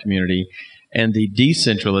 .NET community and the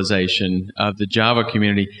decentralization of the Java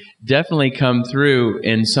community definitely come through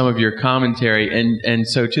in some of your commentary. And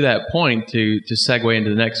so to that point, to segue into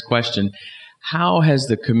the next question, how has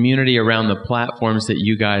the community around the platforms that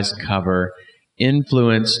you guys cover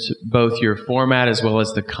influenced both your format as well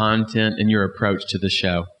as the content and your approach to the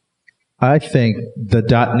show? I think the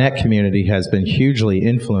 .NET community has been hugely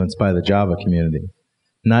influenced by the Java community,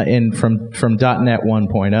 not in from .NET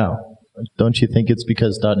 1.0. Don't you think it's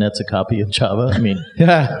because .NET's a copy of Java? I mean,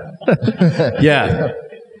 yeah, yeah,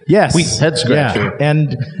 yes, head scratcher. Yeah.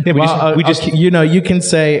 And we just you can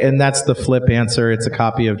say, and that's the flip answer. It's a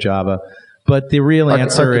copy of Java, but the real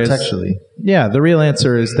answer is the real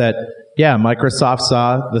answer is that Microsoft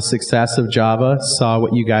saw the success of Java, saw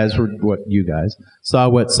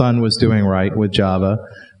what Sun was doing right with Java.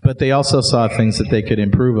 But they also saw things that they could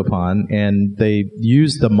improve upon, and they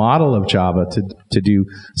used the model of Java to do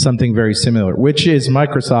something very similar, which is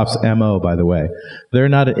Microsoft's MO, by the way. They're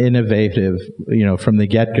not innovative, from the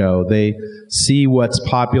get-go. They see what's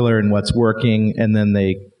popular and what's working, and then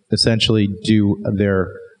they essentially do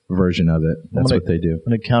their version of it. That's what they do. I'm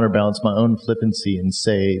going to counterbalance my own flippancy and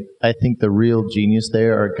say I think the real genius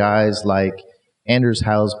there are guys like Anders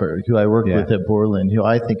Hausberg, who I worked with at Borland, who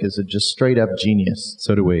I think is a just straight-up genius.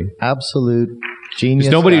 So do we. Absolute genius.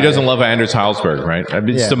 There's nobody who doesn't love Anders Hausberg, right? I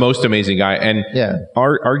mean, it's the most amazing guy. And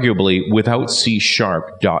arguably, without C#,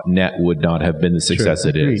 .NET would not have been the success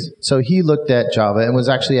it is. So he looked at Java and was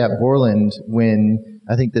actually at Borland when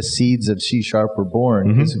I think the seeds of C# were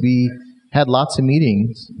born, because we had lots of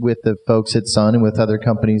meetings with the folks at Sun and with other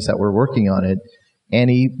companies that were working on it. And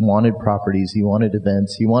he wanted properties, he wanted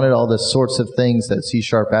events, he wanted all the sorts of things that C#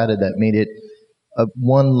 added that made it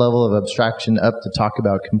one level of abstraction up to talk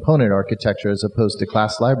about component architecture as opposed to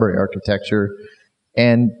class library architecture.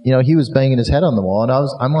 And, he was banging his head on the wall. And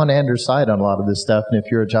I'm on Anders' side on a lot of this stuff. And if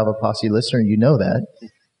you're a Java Posse listener, you know that.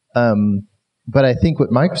 But I think what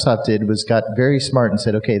Microsoft did was got very smart and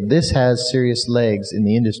said, okay, this has serious legs in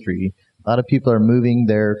the industry. A lot of people are moving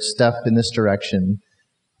their stuff in this direction.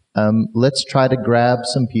 Let's try to grab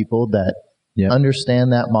some people that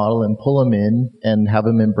understand that model and pull them in and have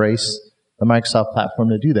them embrace the Microsoft platform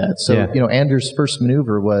to do that. So, Anders' first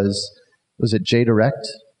maneuver was it JDirect,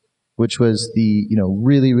 which was the,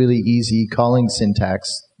 really, really easy calling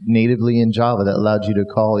syntax natively in Java that allowed you to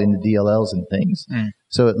call into DLLs and things.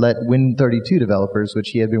 So it let Win32 developers, which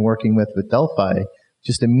he had been working with Delphi,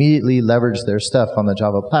 just immediately leverage their stuff on the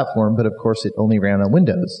Java platform. But of course, it only ran on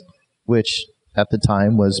Windows, which at the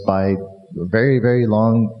time was by a very, very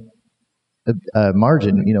long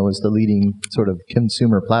margin, was the leading sort of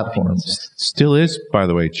consumer platform. Still is, by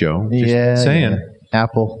the way, Joe. Just saying.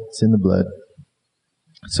 Apple, it's in the blood.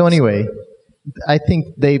 So anyway, I think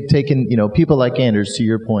they've taken, people like Anders, to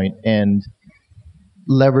your point, and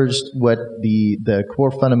leveraged what the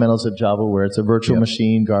core fundamentals of Java, where it's a virtual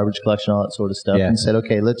machine, garbage collection, all that sort of stuff, and said,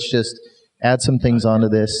 okay, let's just add some things onto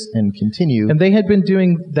this and continue. And they had been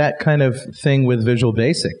doing that kind of thing with Visual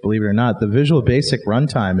Basic, believe it or not. The Visual Basic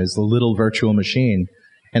runtime is the little virtual machine.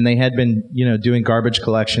 And they had been, doing garbage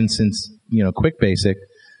collection since, Quick Basic.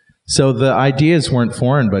 So the ideas weren't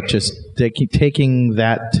foreign, but just taking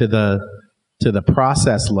that to the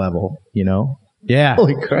process level, Yeah.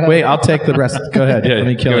 Holy crap. Wait, I'll take the rest. Go ahead. Let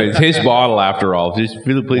me kill it. It's his bottle, after all. Just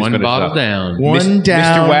really please one finish bottle up. down. One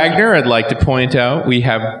down. Mr. Wagner, I'd like to point out we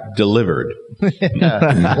have delivered.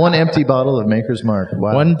 One empty bottle of Maker's Mark.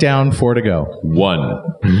 Wow. One down, 4 to go. One.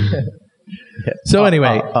 So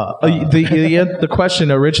anyway, the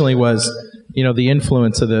question originally was, the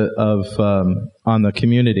influence on the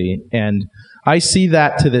community, and I see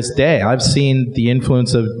that to this day. I've seen the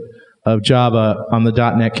influence of Java on the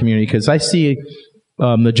 .NET community, because I see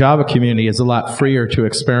the Java community is a lot freer to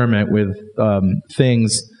experiment with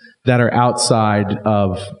things that are outside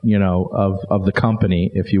of the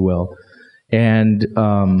company, if you will, and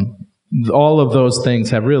all of those things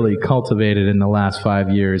have really cultivated in the last 5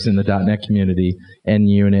 years in the .NET community,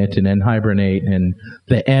 NUnit and NHibernate and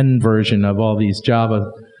the N version of all these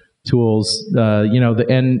Java tools,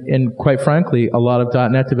 and quite frankly, a lot of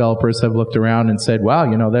 .NET developers have looked around and said,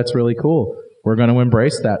 wow, that's really cool. We're going to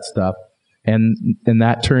embrace that stuff. And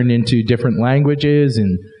that turned into different languages,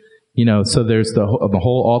 and, so there's the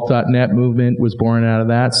whole alt.NET movement was born out of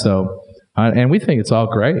that. So, and we think it's all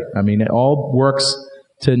great. I mean, it all works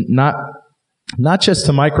to not just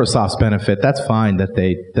to Microsoft's benefit. That's fine that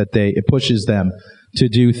it pushes them to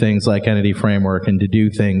do things like Entity Framework and to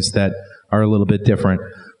do things that are a little bit different,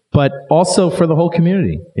 but also for the whole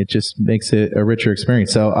community. It just makes it a richer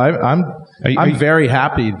experience. So I'm very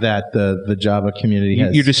happy that the Java community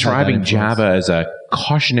has. You're describing Java as a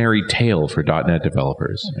cautionary tale for .NET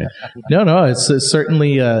developers. No, it's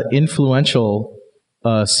certainly an influential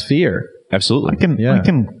sphere. Absolutely. I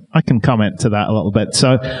can I can comment to that a little bit.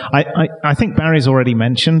 So I think Barry's already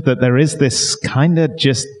mentioned that there is this kind of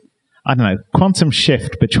just, I don't know, quantum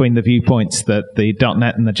shift between the viewpoints that the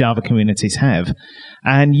 .NET and the Java communities have.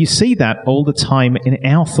 And you see that all the time in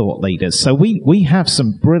our thought leaders. So we have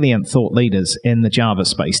some brilliant thought leaders in the Java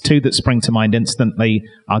space. Two that spring to mind instantly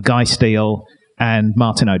are Guy Steele and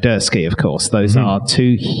Martin Odersky, of course. Those are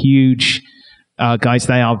two huge guys.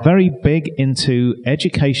 They are very big into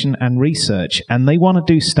education and research, and they want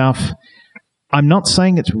to do stuff. I'm not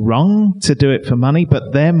saying it's wrong to do it for money,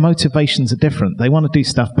 but their motivations are different. They want to do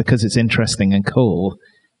stuff because it's interesting and cool.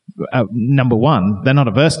 Number one, they're not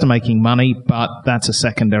averse to making money, but that's a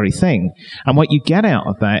secondary thing. And what you get out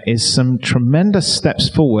of that is some tremendous steps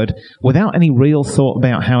forward without any real thought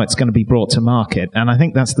about how it's going to be brought to market. And I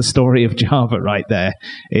think that's the story of Java right there,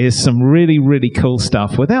 is some really, really cool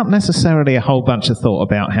stuff without necessarily a whole bunch of thought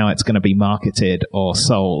about how it's going to be marketed or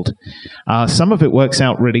sold. Some of it works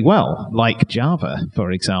out really well, like Java,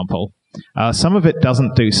 for example. Some of it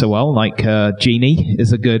doesn't do so well, like Genie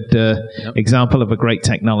is a good example of a great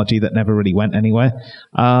technology that never really went anywhere.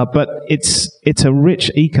 But it's a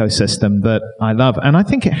rich ecosystem that I love, and I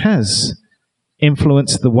think it has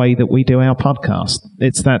influenced the way that we do our podcast.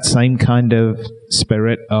 It's that same kind of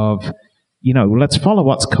spirit of, let's follow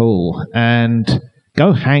what's cool and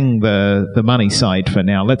go hang the money side for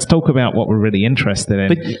now. Let's talk about what we're really interested in.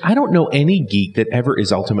 But I don't know any geek that ever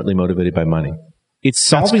is ultimately motivated by money. It's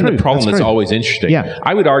solving the problem that's always interesting. Yeah.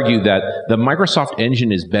 I would argue that the Microsoft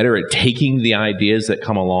engine is better at taking the ideas that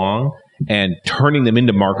come along and turning them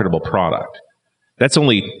into marketable product. That's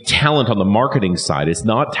only talent on the marketing side. It's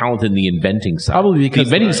not talent in the inventing side. Probably because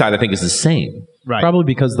the inventing side, I think, is the same. Right. Probably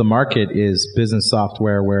because the market is business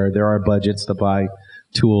software where there are budgets to buy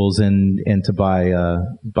tools and to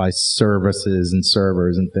buy services and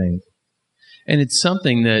servers and things. And it's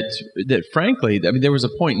something that frankly, I mean, there was a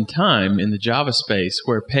point in time in the Java space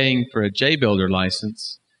where paying for a JBuilder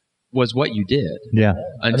license was what you did. Yeah.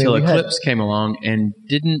 Until Eclipse came along and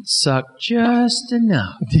didn't suck just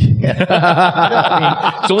enough. It's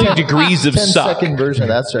only degrees of suck. 10-second version of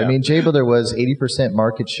that story. I mean, JBuilder was 80%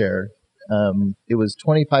 market share. It was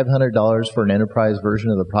 $2,500 for an enterprise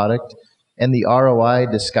version of the product. And the ROI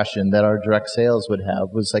discussion that our direct sales would have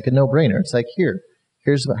was like a no-brainer. It's like,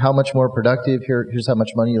 here's how much more productive, here's how much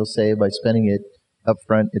money you'll save by spending it up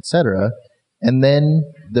front, etc. And then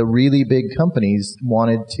the really big companies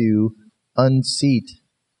wanted to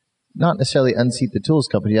not necessarily unseat the tools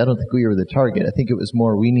company. I don't think we were the target. I think it was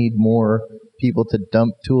more, we need more people to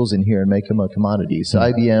dump tools in here and make them a commodity. So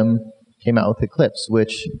IBM came out with Eclipse,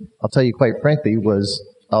 which I'll tell you quite frankly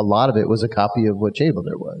a lot of it was a copy of what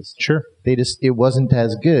JBuilder was. Sure. It wasn't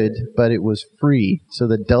as good, but it was free. So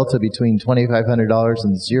the delta between $2,500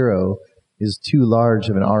 and zero is too large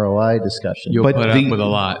of an ROI discussion. You'll put up with a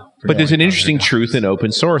lot. But there's an interesting truth in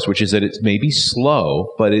open source, which is that it's maybe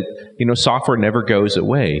slow, but software never goes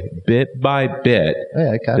away. Bit by bit,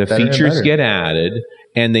 the features get added,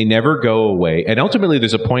 and they never go away. And ultimately,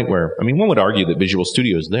 there's a point where, one would argue that Visual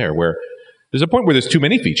Studio is there, where there's a point where there's too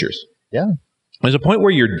many features. Yeah. There's a point where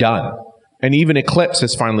you're done. And even Eclipse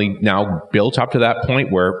has finally now built up to that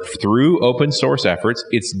point where through open source efforts,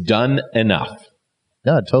 it's done enough.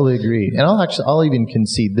 No, I totally agree. And I'll even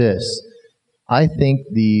concede this. I think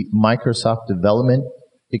the Microsoft development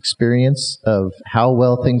experience of how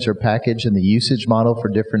well things are packaged and the usage model for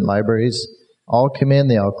different libraries all come in,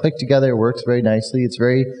 they all click together, it works very nicely. It's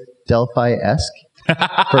very Delphi-esque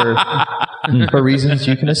for reasons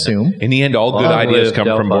you can assume. In the end, all good ideas come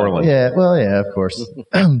from Borland. Yeah, of course.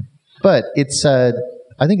 But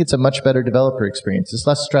I think it's a much better developer experience. It's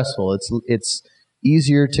less stressful. It's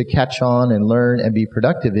easier to catch on and learn and be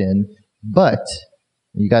productive in. But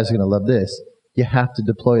you guys are going to love this. You have to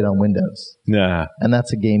deploy it on Windows. Yeah, and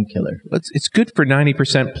that's a game killer. It's good for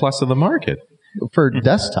 90% plus of the market for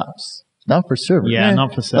desktops. Not for servers. Yeah,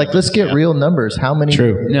 not for servers. Like, let's get real numbers. How many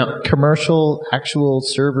commercial, actual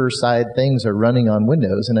server-side things are running on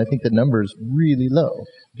Windows? And I think the number is really low.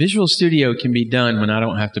 Visual Studio can be done when I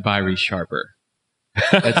don't have to buy ReSharper.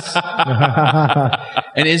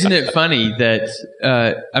 And isn't it funny that,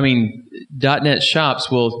 .NET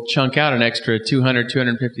shops will chunk out an extra $200,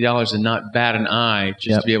 $250 and not bat an eye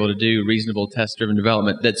just to be able to do reasonable test-driven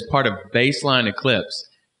development that's part of baseline Eclipse.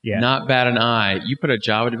 Yeah. Not bat an eye. You put a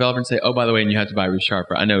Java developer and say, oh, by the way, and you have to buy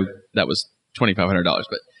ReSharper. I know that was $2,500,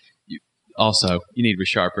 but you need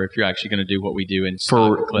ReSharper if you're actually going to do what we do in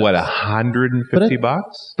stock for Eclipse. What, $150?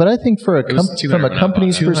 But I think from a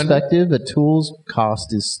company's perspective, the tools cost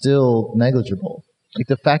is still negligible. Like,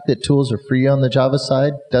 the fact that tools are free on the Java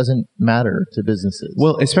side doesn't matter to businesses.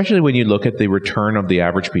 Well, especially when you look at the return of the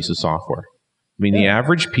average piece of software. mean, the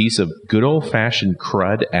average piece of good old-fashioned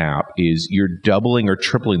CRUD app is you're doubling or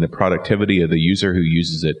tripling the productivity of the user who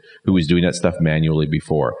uses it, who was doing that stuff manually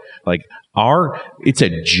before. Like, it's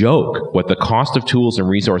a joke what the cost of tools and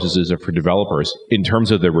resources is for developers in terms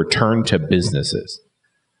of the return to businesses.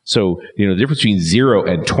 So, the difference between $0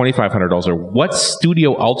 and $2,500. What's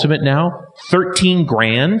Studio Ultimate now?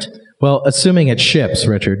 $13,000? Well, assuming it ships,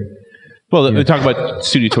 Richard. Well, we talk about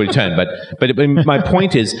Studio 2010, but my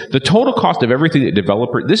point is the total cost of everything that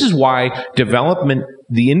this is why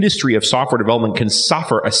the industry of software development can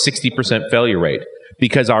suffer a 60% failure rate.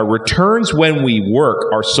 Because our returns when we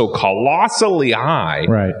work are so colossally high,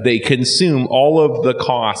 right. They consume all of the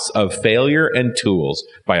costs of failure and tools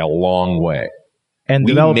by a long way. And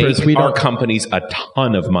developers, our companies a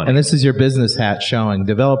ton of money. And this is your business hat showing.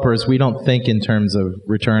 Developers, we don't think in terms of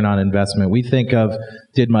return on investment. We think of,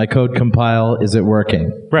 did my code compile? Is it working?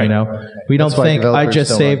 Right. We don't think I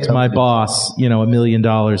just saved my boss, $1 million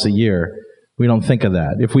a year. We don't think of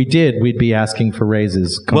that. If we did, we'd be asking for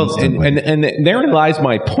raises constantly. Well, and therein lies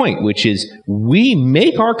my point, which is we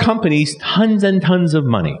make our companies tons and tons of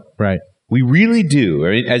money. Right. We really do.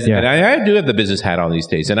 And I do have the business hat on these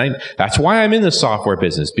days. And that's why I'm in the software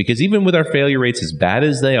business, because even with our failure rates as bad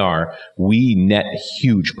as they are, we net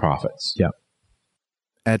huge profits. Yeah.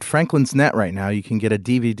 At Franklin's Net right now, you can get a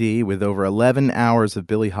DVD with over 11 hours of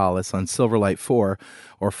Billy Hollis on Silverlight 4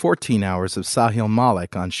 or 14 hours of Sahil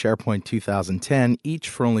Malik on SharePoint 2010, each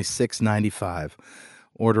for only $6.95.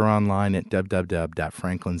 Order online at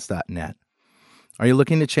www.franklins.net. Are you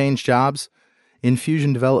looking to change jobs?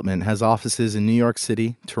 Infusion Development has offices in New York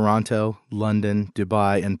City, Toronto, London,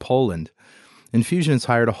 Dubai, and Poland. Infusion has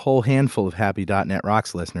hired a whole handful of happy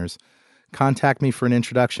 .NET-ROCKS listeners. Contact me for an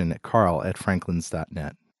introduction at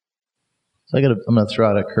carl@franklins.net. So I'm going to throw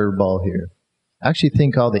out a curveball here. I actually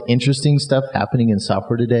think all the interesting stuff happening in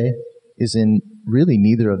software today is in really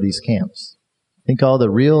neither of these camps. I think all the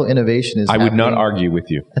real innovation is I would not argue with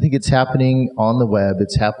you. I think it's happening on the web.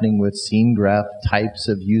 It's happening with scene graph types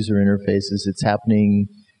of user interfaces. It's happening...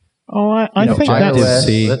 I think that's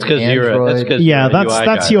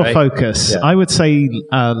that's your right? focus. Yeah. I would say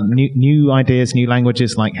new ideas, new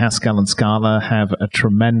languages like Haskell and Scala have a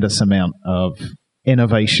tremendous amount of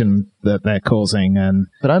innovation that they're causing,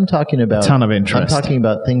 but I'm talking about a ton of interest. I'm talking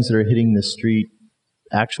about things that are hitting the street,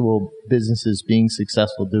 actual businesses being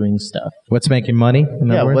successful doing stuff. What's making money?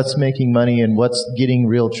 What's making money and what's getting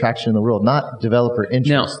real traction in the world, not developer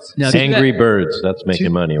interests. Now Angry Birds, that's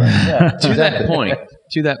making money, right? Yeah, to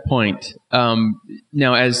that point,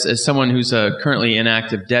 now as someone who's a currently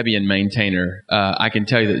inactive Debian maintainer, I can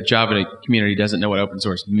tell you that the Java community doesn't know what open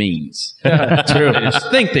source means. True. They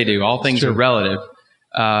just think they do. All things are relative.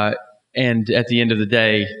 And at the end of the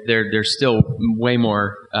day, they're still way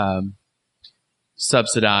more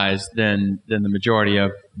subsidized than the majority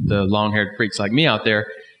of the long-haired freaks like me out there.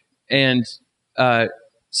 And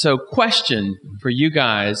so question for you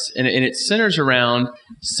guys, and it centers around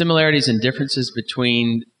similarities and differences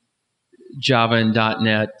between Java and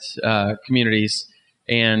 .NET communities,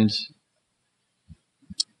 and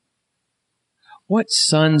what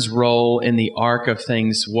Sun's role in the arc of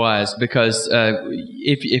things was. Because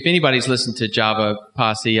if anybody's listened to Java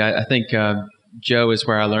Posse, I think Joe is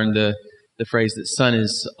where I learned the phrase that Sun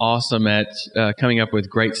is awesome at coming up with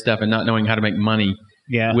great stuff and not knowing how to make money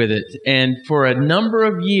with it. And for a number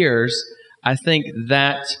of years, I think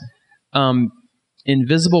that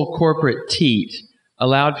invisible corporate teat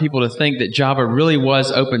allowed people to think that Java really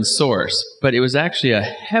was open source, but it was actually a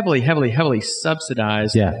heavily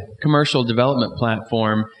subsidized commercial development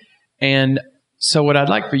platform. And so what I'd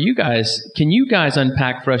like for you guys, can you guys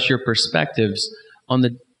unpack for us your perspectives on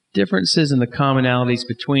the differences and the commonalities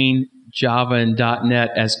between Java and .NET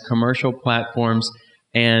as commercial platforms,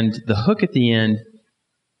 and the hook at the end,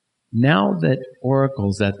 now that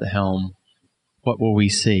Oracle's at the helm, what will we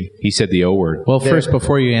see? He said the O word. Well, first,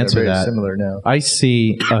 before you answer that, similar now. I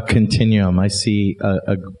see a continuum. I see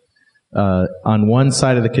on one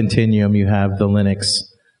side of the continuum, you have the Linux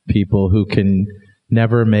people who can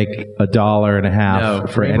never make $1.50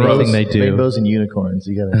 for anything they do. Rainbows and unicorns.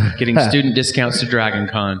 You got getting student discounts to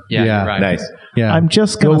DragonCon. Yeah, you're right. Nice. Yeah. I'm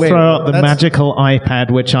just going to throw out the magical iPad,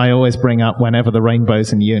 which I always bring up whenever the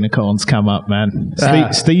rainbows and unicorns come up, man.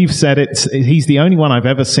 Steve said he's the only one I've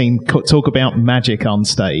ever seen talk about magic on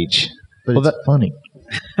stage. But it's funny.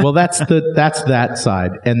 Well, that's that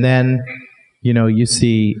side. And then, you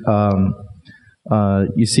see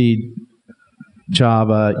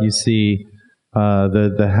Java, you see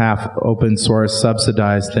the half open source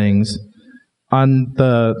subsidized things. On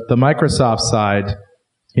the Microsoft side,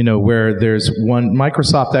 where there's one,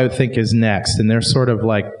 Microsoft I would think is next, and they're sort of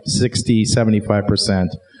like 60, 75%,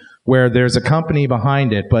 where there's a company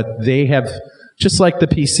behind it, but they have, just like the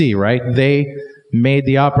PC, right? They made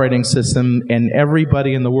the operating system, and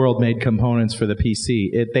everybody in the world made components for the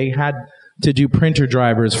PC. They had to do printer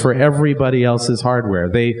drivers for everybody else's hardware.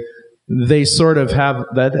 They sort of have,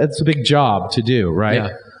 that's a big job to do, right? Yeah.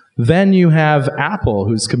 Then you have Apple,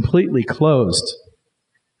 who's completely closed.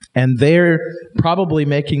 And they're probably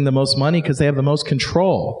making the most money because they have the most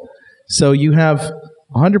control. So you have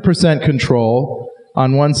 100% control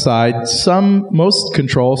on one side, most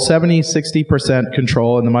control, 70, 60%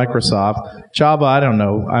 control in the Microsoft. Java, I don't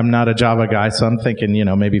know. I'm not a Java guy, so I'm thinking,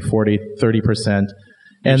 maybe 40, 30%.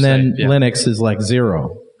 And then Linux is like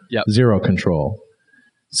zero control.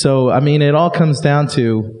 So, I mean, it all comes down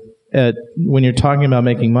to, when you're talking about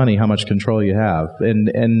making money, how much control you have.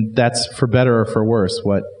 And that's for better or for worse,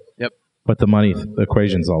 what the money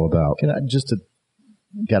equation's all about. Can I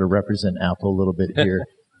got to represent Apple a little bit here.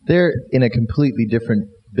 They're in a completely different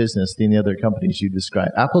business than the other companies you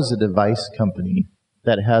described. Apple's a device company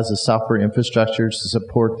that has a software infrastructure to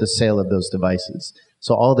support the sale of those devices.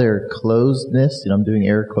 So all their closedness, and I'm doing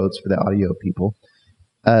air quotes for the audio people,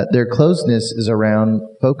 their closedness is around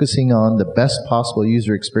focusing on the best possible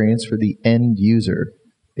user experience for the end user.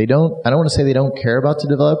 I don't want to say they don't care about the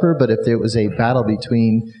developer, but if there was a battle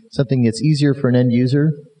between something that's easier for an end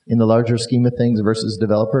user in the larger scheme of things versus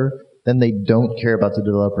developer, then they don't care about the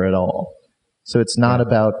developer at all. So it's not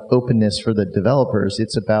about openness for the developers.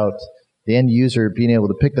 It's about the end user being able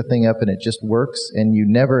to pick the thing up and it just works, and you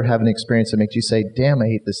never have an experience that makes you say, damn, I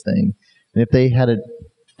hate this thing. And if they had a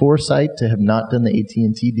foresight to have not done the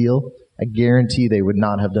AT&T deal, I guarantee they would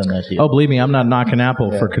not have done that deal. Oh, believe me, I'm not knocking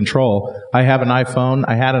Apple for control. I have an iPhone.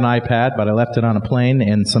 I had an iPad, but I left it on a plane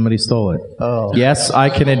and somebody stole it. Oh. Yes,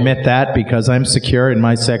 I can admit that because I'm secure in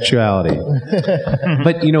my sexuality.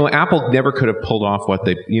 But, Apple never could have pulled off what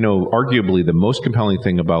they, arguably the most compelling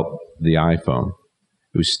thing about the iPhone,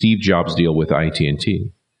 it was Steve Jobs' deal with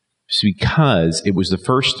AT&T. It's because it was the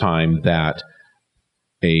first time that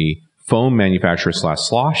a phone manufacturer /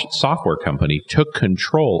 software company took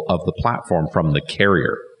control of the platform from the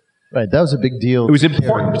carrier. Right, that was a big deal. It was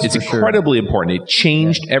important. It's incredibly important. It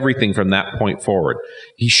changed everything from that point forward.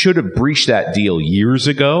 He should have breached that deal years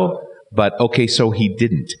ago, but okay, so he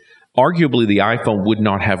didn't. Arguably, the iPhone would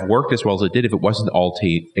not have worked as well as it did if it wasn't all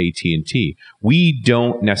AT&T. We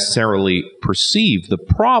don't necessarily perceive the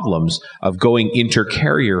problems of going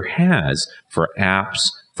inter-carrier has for apps,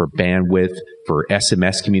 for bandwidth, for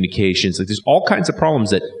SMS communications. Like, there's all kinds of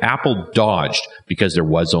problems that Apple dodged because there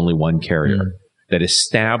was only one carrier that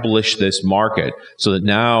established this market, so that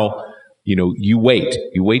now, you wait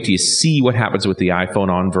till you see what happens with the iPhone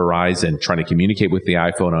on Verizon trying to communicate with the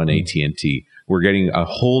iPhone on AT&T. We're getting a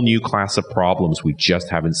whole new class of problems we just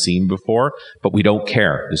haven't seen before, but we don't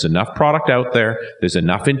care. There's enough product out there. There's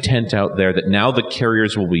enough intent out there that now the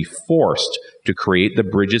carriers will be forced to create the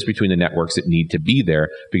bridges between the networks that need to be there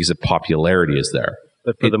because the popularity is there.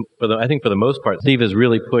 But I think for the most part, Steve has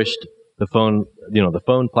really pushed the phone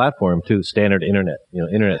platform to standard internet,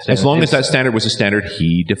 internet standard. As long as that standard was a standard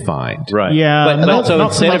he defined. Right. Yeah, but not so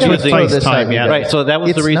so much with FaceTime yet. Right, so that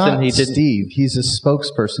was the reason he didn't. Steve, he's a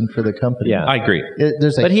spokesperson for the company. Yeah, I agree.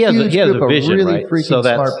 There's a he has huge a group vision, of really right? freaking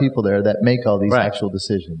smart people there that make all these actual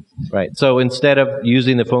decisions. Right. So instead of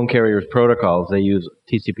using the phone carrier's protocols, they use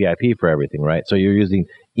TCP/IP for everything, right? So you're using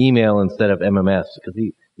email instead of MMS because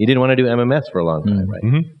he didn't want to do MMS for a long time, right?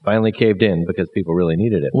 Mm-hmm. Finally caved in because people really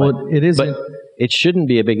needed it. Well, it is. But it shouldn't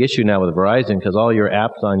be a big issue now with Verizon because all your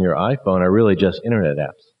apps on your iPhone are really just internet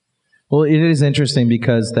apps. Well, it is interesting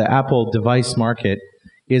because the Apple device market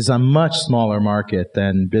is a much smaller market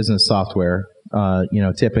than business software,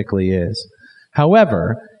 typically is.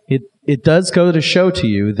 However, it does go to show to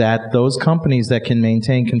you that those companies that can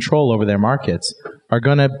maintain control over their markets are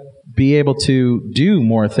going to be able to do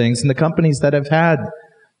more things than the companies that have had,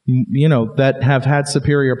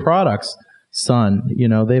 superior products.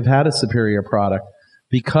 They've had a superior product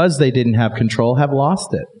because they didn't have control, have lost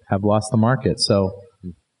the market. So,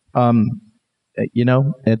 that's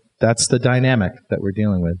the dynamic that we're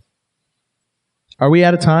dealing with. Are we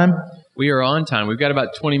out of time? We are on time. We've got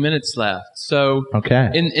about 20 minutes left. So,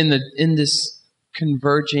 okay. In this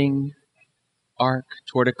converging arc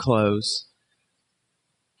toward a close,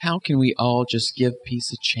 how can we all just give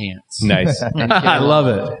peace a chance? Nice. I love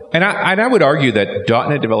it. And I would argue that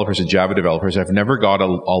 .NET developers and Java developers have never got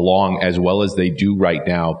along as well as they do right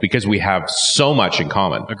now because we have so much in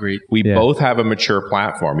common. Agreed. We both have a mature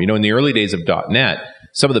platform. In the early days of .NET,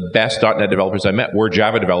 some of the best .NET developers I met were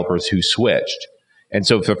Java developers who switched. And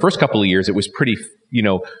so for the first couple of years, it was pretty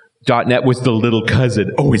 .NET was the little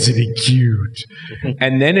cousin. Oh, isn't he cute?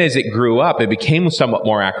 And then as it grew up, it became somewhat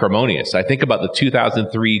more acrimonious. I think about the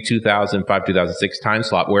 2003, 2005, 2006 time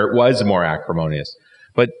slot where it was more acrimonious.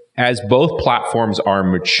 But as both platforms are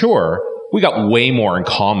mature, we got way more in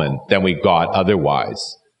common than we got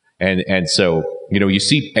otherwise. And so, you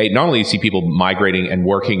see, not only you see people migrating and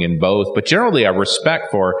working in both, but generally a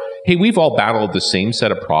respect for, hey, we've all battled the same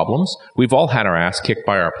set of problems. We've all had our ass kicked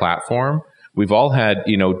by our platform. We've all had,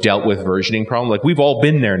 dealt with versioning problems. Like, we've all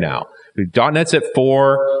been there now. .NET's at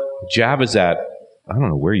 4, Java's at, I don't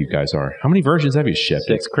know where you guys are. How many versions have you shipped?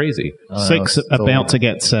 6. It's crazy. 6, about to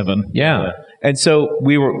get 7. Yeah. And so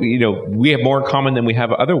we have more in common than we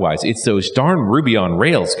have otherwise. It's those darn Ruby on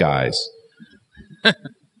Rails guys. I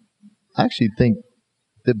actually think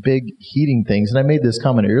the big heating things, and I made this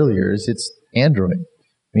comment earlier, is it's Android.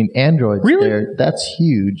 I mean, Android's really? there. That's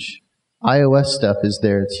huge. iOS stuff is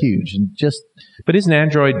there. It's huge. But isn't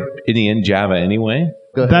Android in the end Java anyway?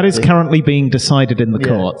 That is currently being decided in the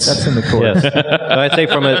courts. That's in the courts. Yes. So I'd say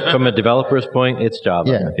from a developer's point, it's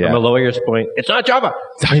Java. Yeah. From a lawyer's point, it's not Java.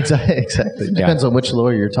 Exactly. Depends on which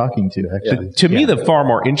lawyer you're talking to, actually. To me, the far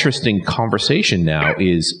more interesting conversation now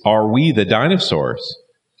is, are we the dinosaurs?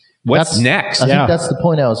 What's next? I think that's the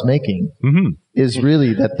point I was making, is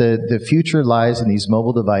really that the future lies in these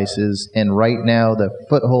mobile devices, and right now the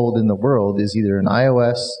foothold in the world is either an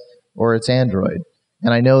iOS or it's Android.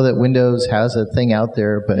 And I know that Windows has a thing out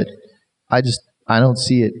there, but I don't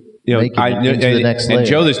see it making it into the next layer. And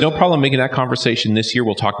Joe, there's no problem making that conversation this year.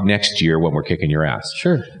 We'll talk next year when we're kicking your ass.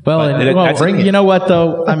 Sure. Well, you know what,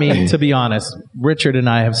 though? I mean, to be honest, Richard and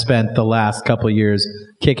I have spent the last couple of years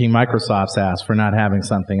kicking Microsoft's ass for not having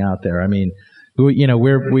something out there. I mean, we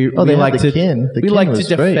like to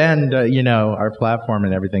defend our platform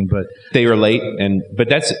and everything, but they are late, but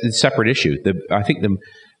that's a separate issue.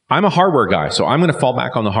 I'm a hardware guy, so I'm going to fall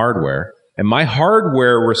back on the hardware, and my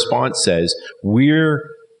hardware response says we're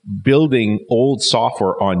building old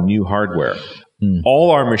software on new hardware. All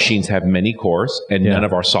our machines have many cores, and none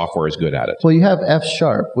of our software is good at it. Well, you have F#,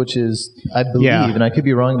 which is, I believe, and I could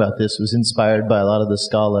be wrong about this, was inspired by a lot of the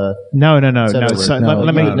Scala. No.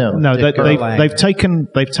 They've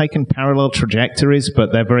taken parallel trajectories,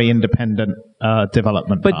 but they're very independent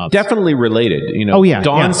development paths. But definitely related.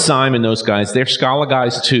 Don Syme and those guys, they're Scala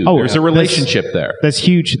guys too. There's a relationship there. There's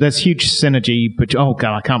huge synergy. But oh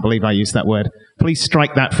god, I can't believe I used that word. Please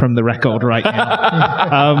strike that from the record right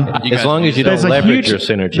now. As long as you don't leverage your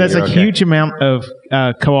synergy. There's a huge amount of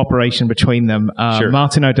cooperation between them.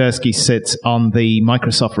 Martin Odersky sits on the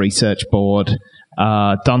Microsoft Research Board.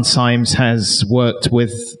 Don Symes has worked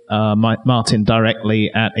with Martin directly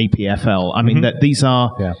at APFL. I mean, these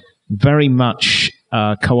are very much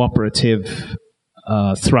cooperative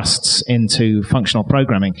thrusts into functional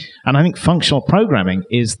programming. And I think functional programming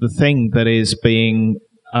is the thing that is being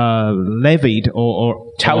levied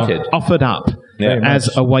or touted, or offered up as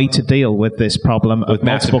a way to deal with this problem of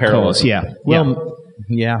multiple cores.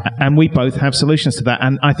 And we both have solutions to that.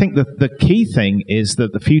 And I think that the key thing is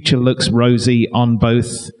that the future looks rosy on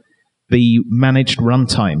both the managed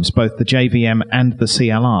runtimes, both the JVM and the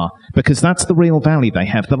CLR, because that's the real value they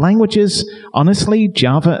have. The languages, honestly,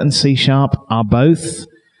 Java and C# are both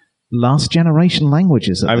last generation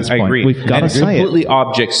languages at this point. I agree. We've got to say it. Completely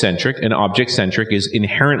object-centric, and object-centric is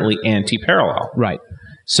inherently anti-parallel. Right.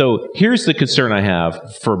 So here's the concern I have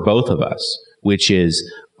for both of us, which is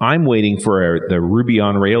I'm waiting for the Ruby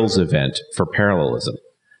on Rails event for parallelism.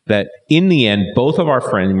 That in the end, both of our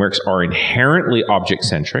frameworks are inherently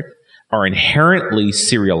object-centric, are inherently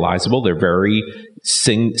serializable. They're very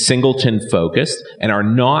singleton-focused, and are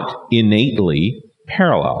not innately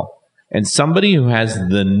parallel. And somebody who has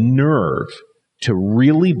the nerve to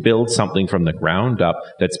really build something from the ground up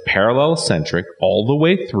that's parallel-centric all the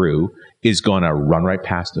way through is going to run right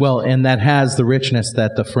past us. Well, and that has the richness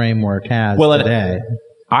that the framework has today.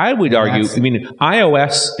 I would argue,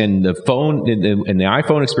 iOS and the phone and the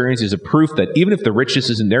iPhone experience is a proof that even if the richness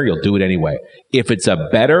isn't there, you'll do it anyway. If it's a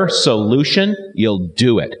better solution, you'll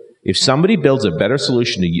do it. If somebody builds a better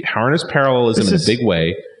solution to harness parallelism in a big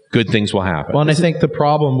way, good things will happen. Well, and I think the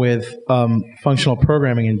problem with functional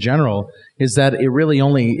programming in general is that it really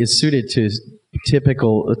only is suited to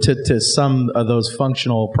to some of those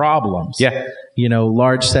functional problems. Yeah.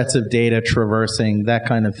 Large sets of data traversing, that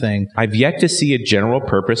kind of thing. I've yet to see a general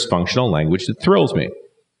purpose functional language that thrills me.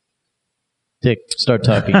 Dick, start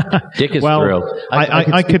talking. Dick is thrilled.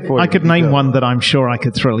 I could name one that I'm sure I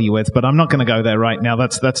could thrill you with, but I'm not going to go there right now.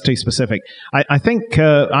 That's too specific. I think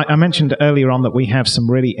I mentioned earlier on that we have some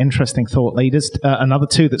really interesting thought leaders. Another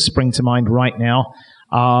two that spring to mind right now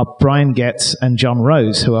are Brian Getz and John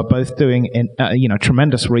Rose, who are both doing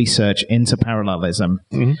tremendous research into parallelism.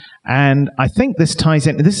 Mm-hmm. And I think this ties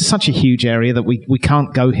in. This is such a huge area that we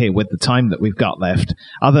can't go here with the time that we've got left,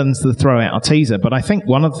 other than to throw out a teaser. But I think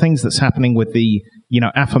one of the things that's happening with the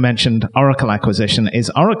aforementioned Oracle acquisition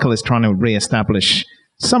is Oracle is trying to reestablish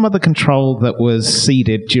some of the control that was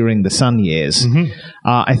ceded during the Sun years. Mm-hmm.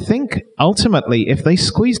 I think ultimately, if they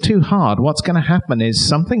squeeze too hard, what's going to happen is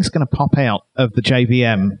something's going to pop out of the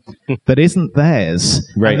JVM that isn't theirs,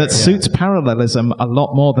 and that suits parallelism a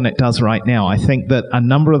lot more than it does right now. I think that a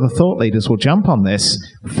number of the thought leaders will jump on this,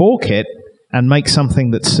 fork it, and make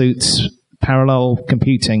something that suits parallel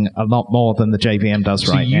computing a lot more than the JVM does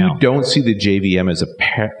right now. So you don't see the JVM as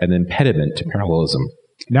an impediment to parallelism?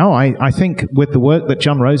 No, I think with the work that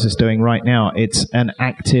John Rose is doing right now, it's an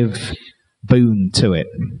active boon to it.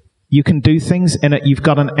 You can do things in it. You've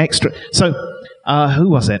got an extra. So, who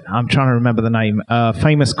was it? I'm trying to remember the name. A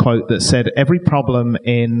famous quote that said, "Every problem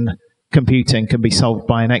in computing can be solved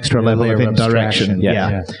by an extra level of indirection."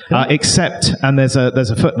 Yeah. Except, and there's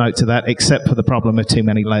a footnote to that. Except for the problem of too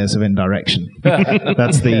many layers of indirection.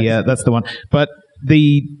 That's the one. But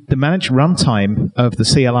the managed runtime of the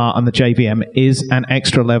CLR and the JVM is an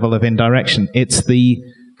extra level of indirection. It's the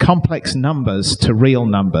complex numbers to real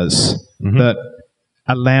numbers that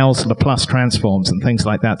allows Laplace transforms and things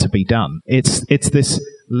like that to be done. It's this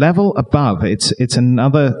level above. It's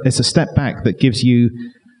a step back that gives you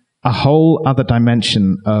a whole other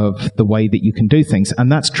dimension of the way that you can do things.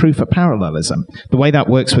 And that's true for parallelism. The way that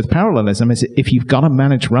works with parallelism is if you've got a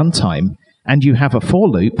managed runtime and you have a for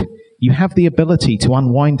loop, you have the ability to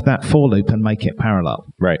unwind that for loop and make it parallel.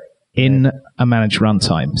 Right. In a managed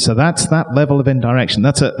runtime. So that's that level of indirection.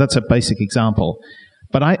 That's a basic example.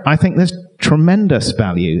 But I think there's tremendous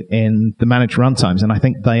value in the managed runtimes, and I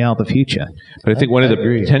think they are the future. But I think one of the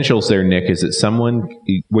potentials there, Nick, is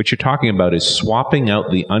that what you're talking about is swapping out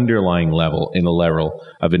the underlying level in a level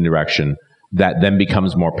of indirection that then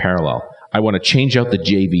becomes more parallel. I want to change out the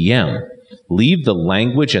JVM. Leave the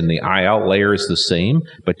language and the IL layers the same,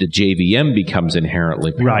 but the JVM becomes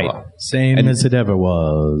inherently parallel. Right. Same as it ever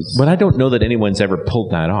was. But I don't know that anyone's ever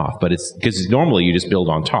pulled that off, but it's because normally you just build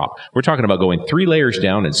on top. We're talking about going 3 layers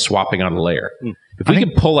down and swapping out a layer. If we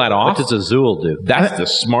can pull that off, what does Azul do? That's the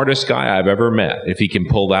smartest guy I've ever met. If he can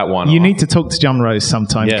pull that one off. You need to talk to John Rose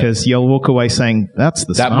sometime because you'll walk away saying, that's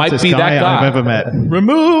the smartest guy I've ever met.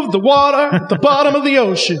 Remove the water at the bottom of the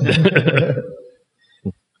ocean.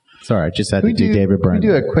 Sorry, I just had to do David Byrne. We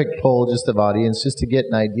do a quick poll just of audience, just to get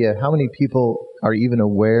an idea. How many people are even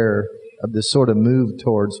aware of this sort of move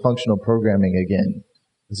towards functional programming again?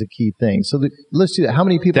 Is a key thing. So let's do that. How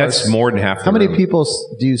many people? That's more than half. How many people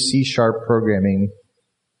do C# programming?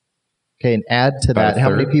 Okay, and add to that,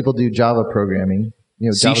 how many people do Java programming?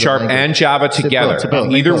 C# and Java together.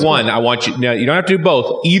 Either one. I want you. No, you don't have to do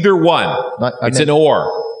both. Either one. It's an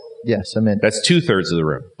or. Yes, I meant that's 2/3 of the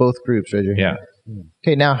room. Both groups, raise your hand. Yeah.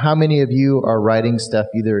 Okay, now how many of you are writing stuff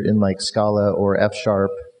either in like Scala or F#,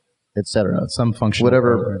 etc.? Some functional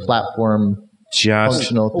whatever platform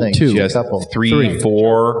functional thing. Just 3,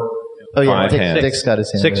 4, Oh yeah, 5 Dick's got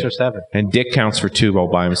his hand. 6 or 7. And Dick counts for 2 all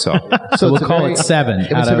by himself. So we'll call it 7.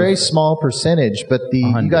 It was a very small percentage, but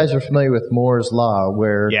you guys are familiar with Moore's law,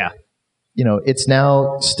 where it's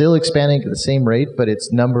now still expanding at the same rate, but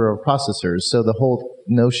it's number of processors. So the whole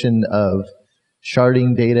notion of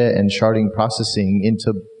sharding data and sharding processing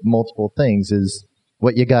into multiple things is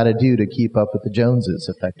what you got to do to keep up with the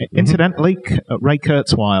Joneses, effectively. Incidentally, Ray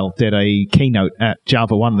Kurzweil did a keynote at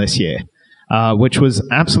Java 1 this year, which was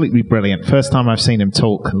absolutely brilliant. First time I've seen him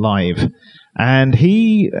talk live. And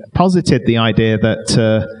he posited the idea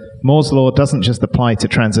that Moore's law doesn't just apply to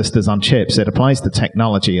transistors on chips, it applies to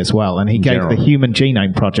technology as well. And he gave the Human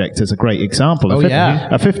Genome Project as a great example. A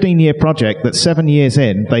 15-year project that 7 years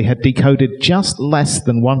in, they had decoded just less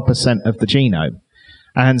than 1% of the genome.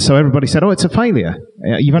 And so everybody said, it's a failure.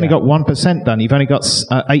 You've only got 1% done. You've only got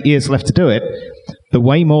 8 years left to do it. The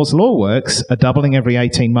way Moore's law works, a doubling every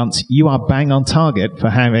 18 months, you are bang on target for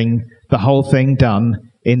having the whole thing done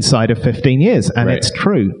inside of 15 years. And it's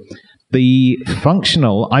true. The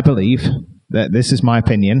functional, I believe, that this is my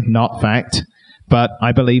opinion, not fact, but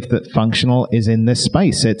I believe that functional is in this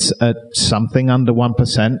space. It's at something under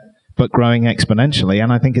 1%, but growing exponentially,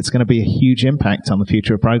 and I think it's going to be a huge impact on the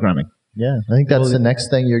future of programming. Yeah, I think that's the next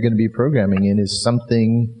thing you're going to be programming in is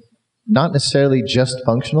something not necessarily just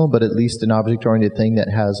functional, but at least an object-oriented thing that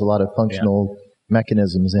has a lot of functional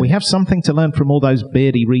mechanisms in it. We have something to learn from all those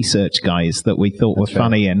beardy research guys that we thought were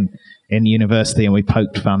funny in university and we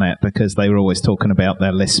poked fun at because they were always talking about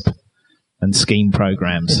their Lisp and scheme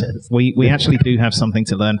programs. We actually do have something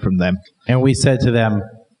to learn from them. And we said to them,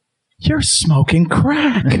 "You're smoking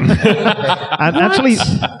crack." And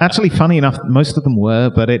actually, funny enough, most of them were,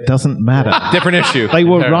 but it doesn't matter. Different issue. They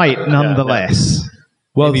were right nonetheless.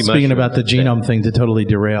 Well, Maybe speaking mushrooms. about the genome thing, to totally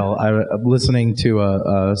derail, I'm listening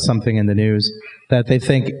to something in the news that they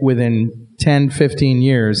think within 10, 15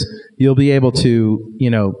 years, you'll be able to,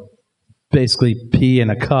 basically pee in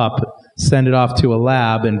a cup, send it off to a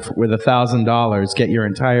lab, and with $1,000, get your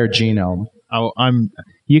entire genome. Oh,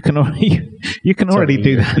 you can already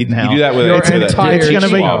do that now. You do that with Your with entire It's going to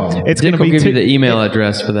genome. be. It's Dick going to will be give you two, the email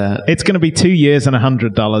address for that. It's going to be 2 years and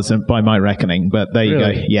 $100 by my reckoning. But there you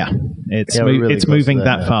Really? go. Yeah, it's Yeah, we're really it's close moving to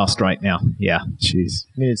that that now. fast right now. Yeah, jeez.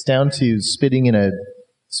 I mean, it's down to spitting in a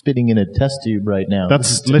test tube right now.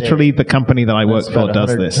 This is That's today. literally the company that I work That's for about does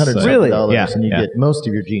 100 this. $100 so- Really? Yeah, and you yeah. get most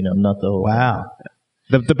of your genome, not the whole. Wow.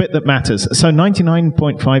 The bit that matters. So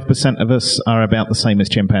 99.5% of us are about the same as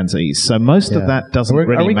chimpanzees. So most of that doesn't Are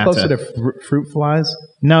really we matter. closer to fruit flies?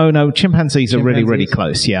 No, chimpanzees are really, really Chimpanzees?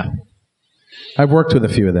 close. Yeah. I've worked with a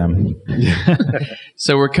few of them.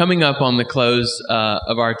 So we're coming up on the close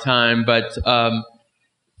of our time, but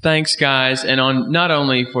thanks, guys, and on not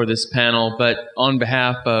only for this panel, but on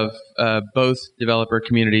behalf of both developer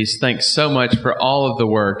communities, thanks so much for all of the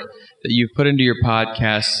work that you've put into your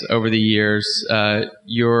podcasts over the years.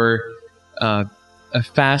 You're a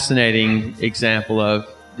fascinating example of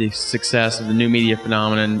the success of the new media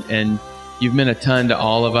phenomenon, and you've meant a ton to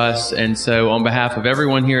all of us. And so on behalf of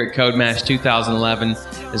everyone here at CodeMash 2011,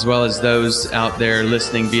 as well as those out there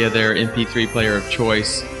listening via their MP3 player of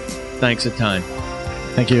choice, thanks a ton.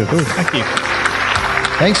 Thank you. Thank you.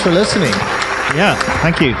 Thanks for listening. Yeah,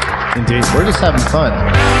 thank you. Indeed. We're just having fun.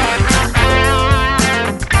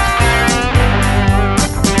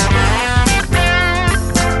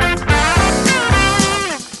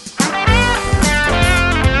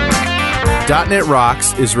 .NET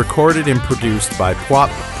is recorded and produced by PWOP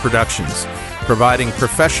Productions, providing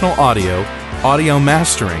professional audio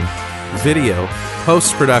mastering, video,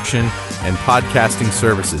 post-production, and podcasting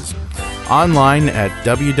services. Online at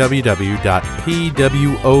www.pwop.com.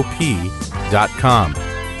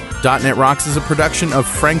 .NETRocks is a production of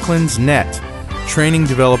Franklin's Net, training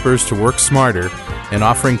developers to work smarter and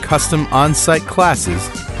offering custom on-site classes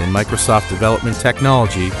in Microsoft development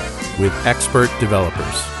technology with expert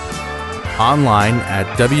developers. Online at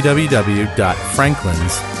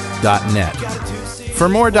www.franklins.net. For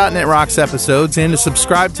more .NETRocks episodes and to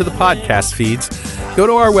subscribe to the podcast feeds, go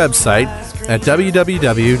to our website at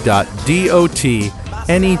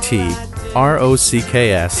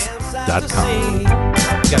www.dotnetrocks.com.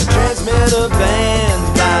 Got a transmitter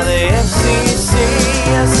banned by the FCC.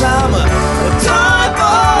 Yes, I'm a toy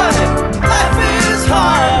boy. Life is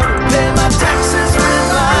hard.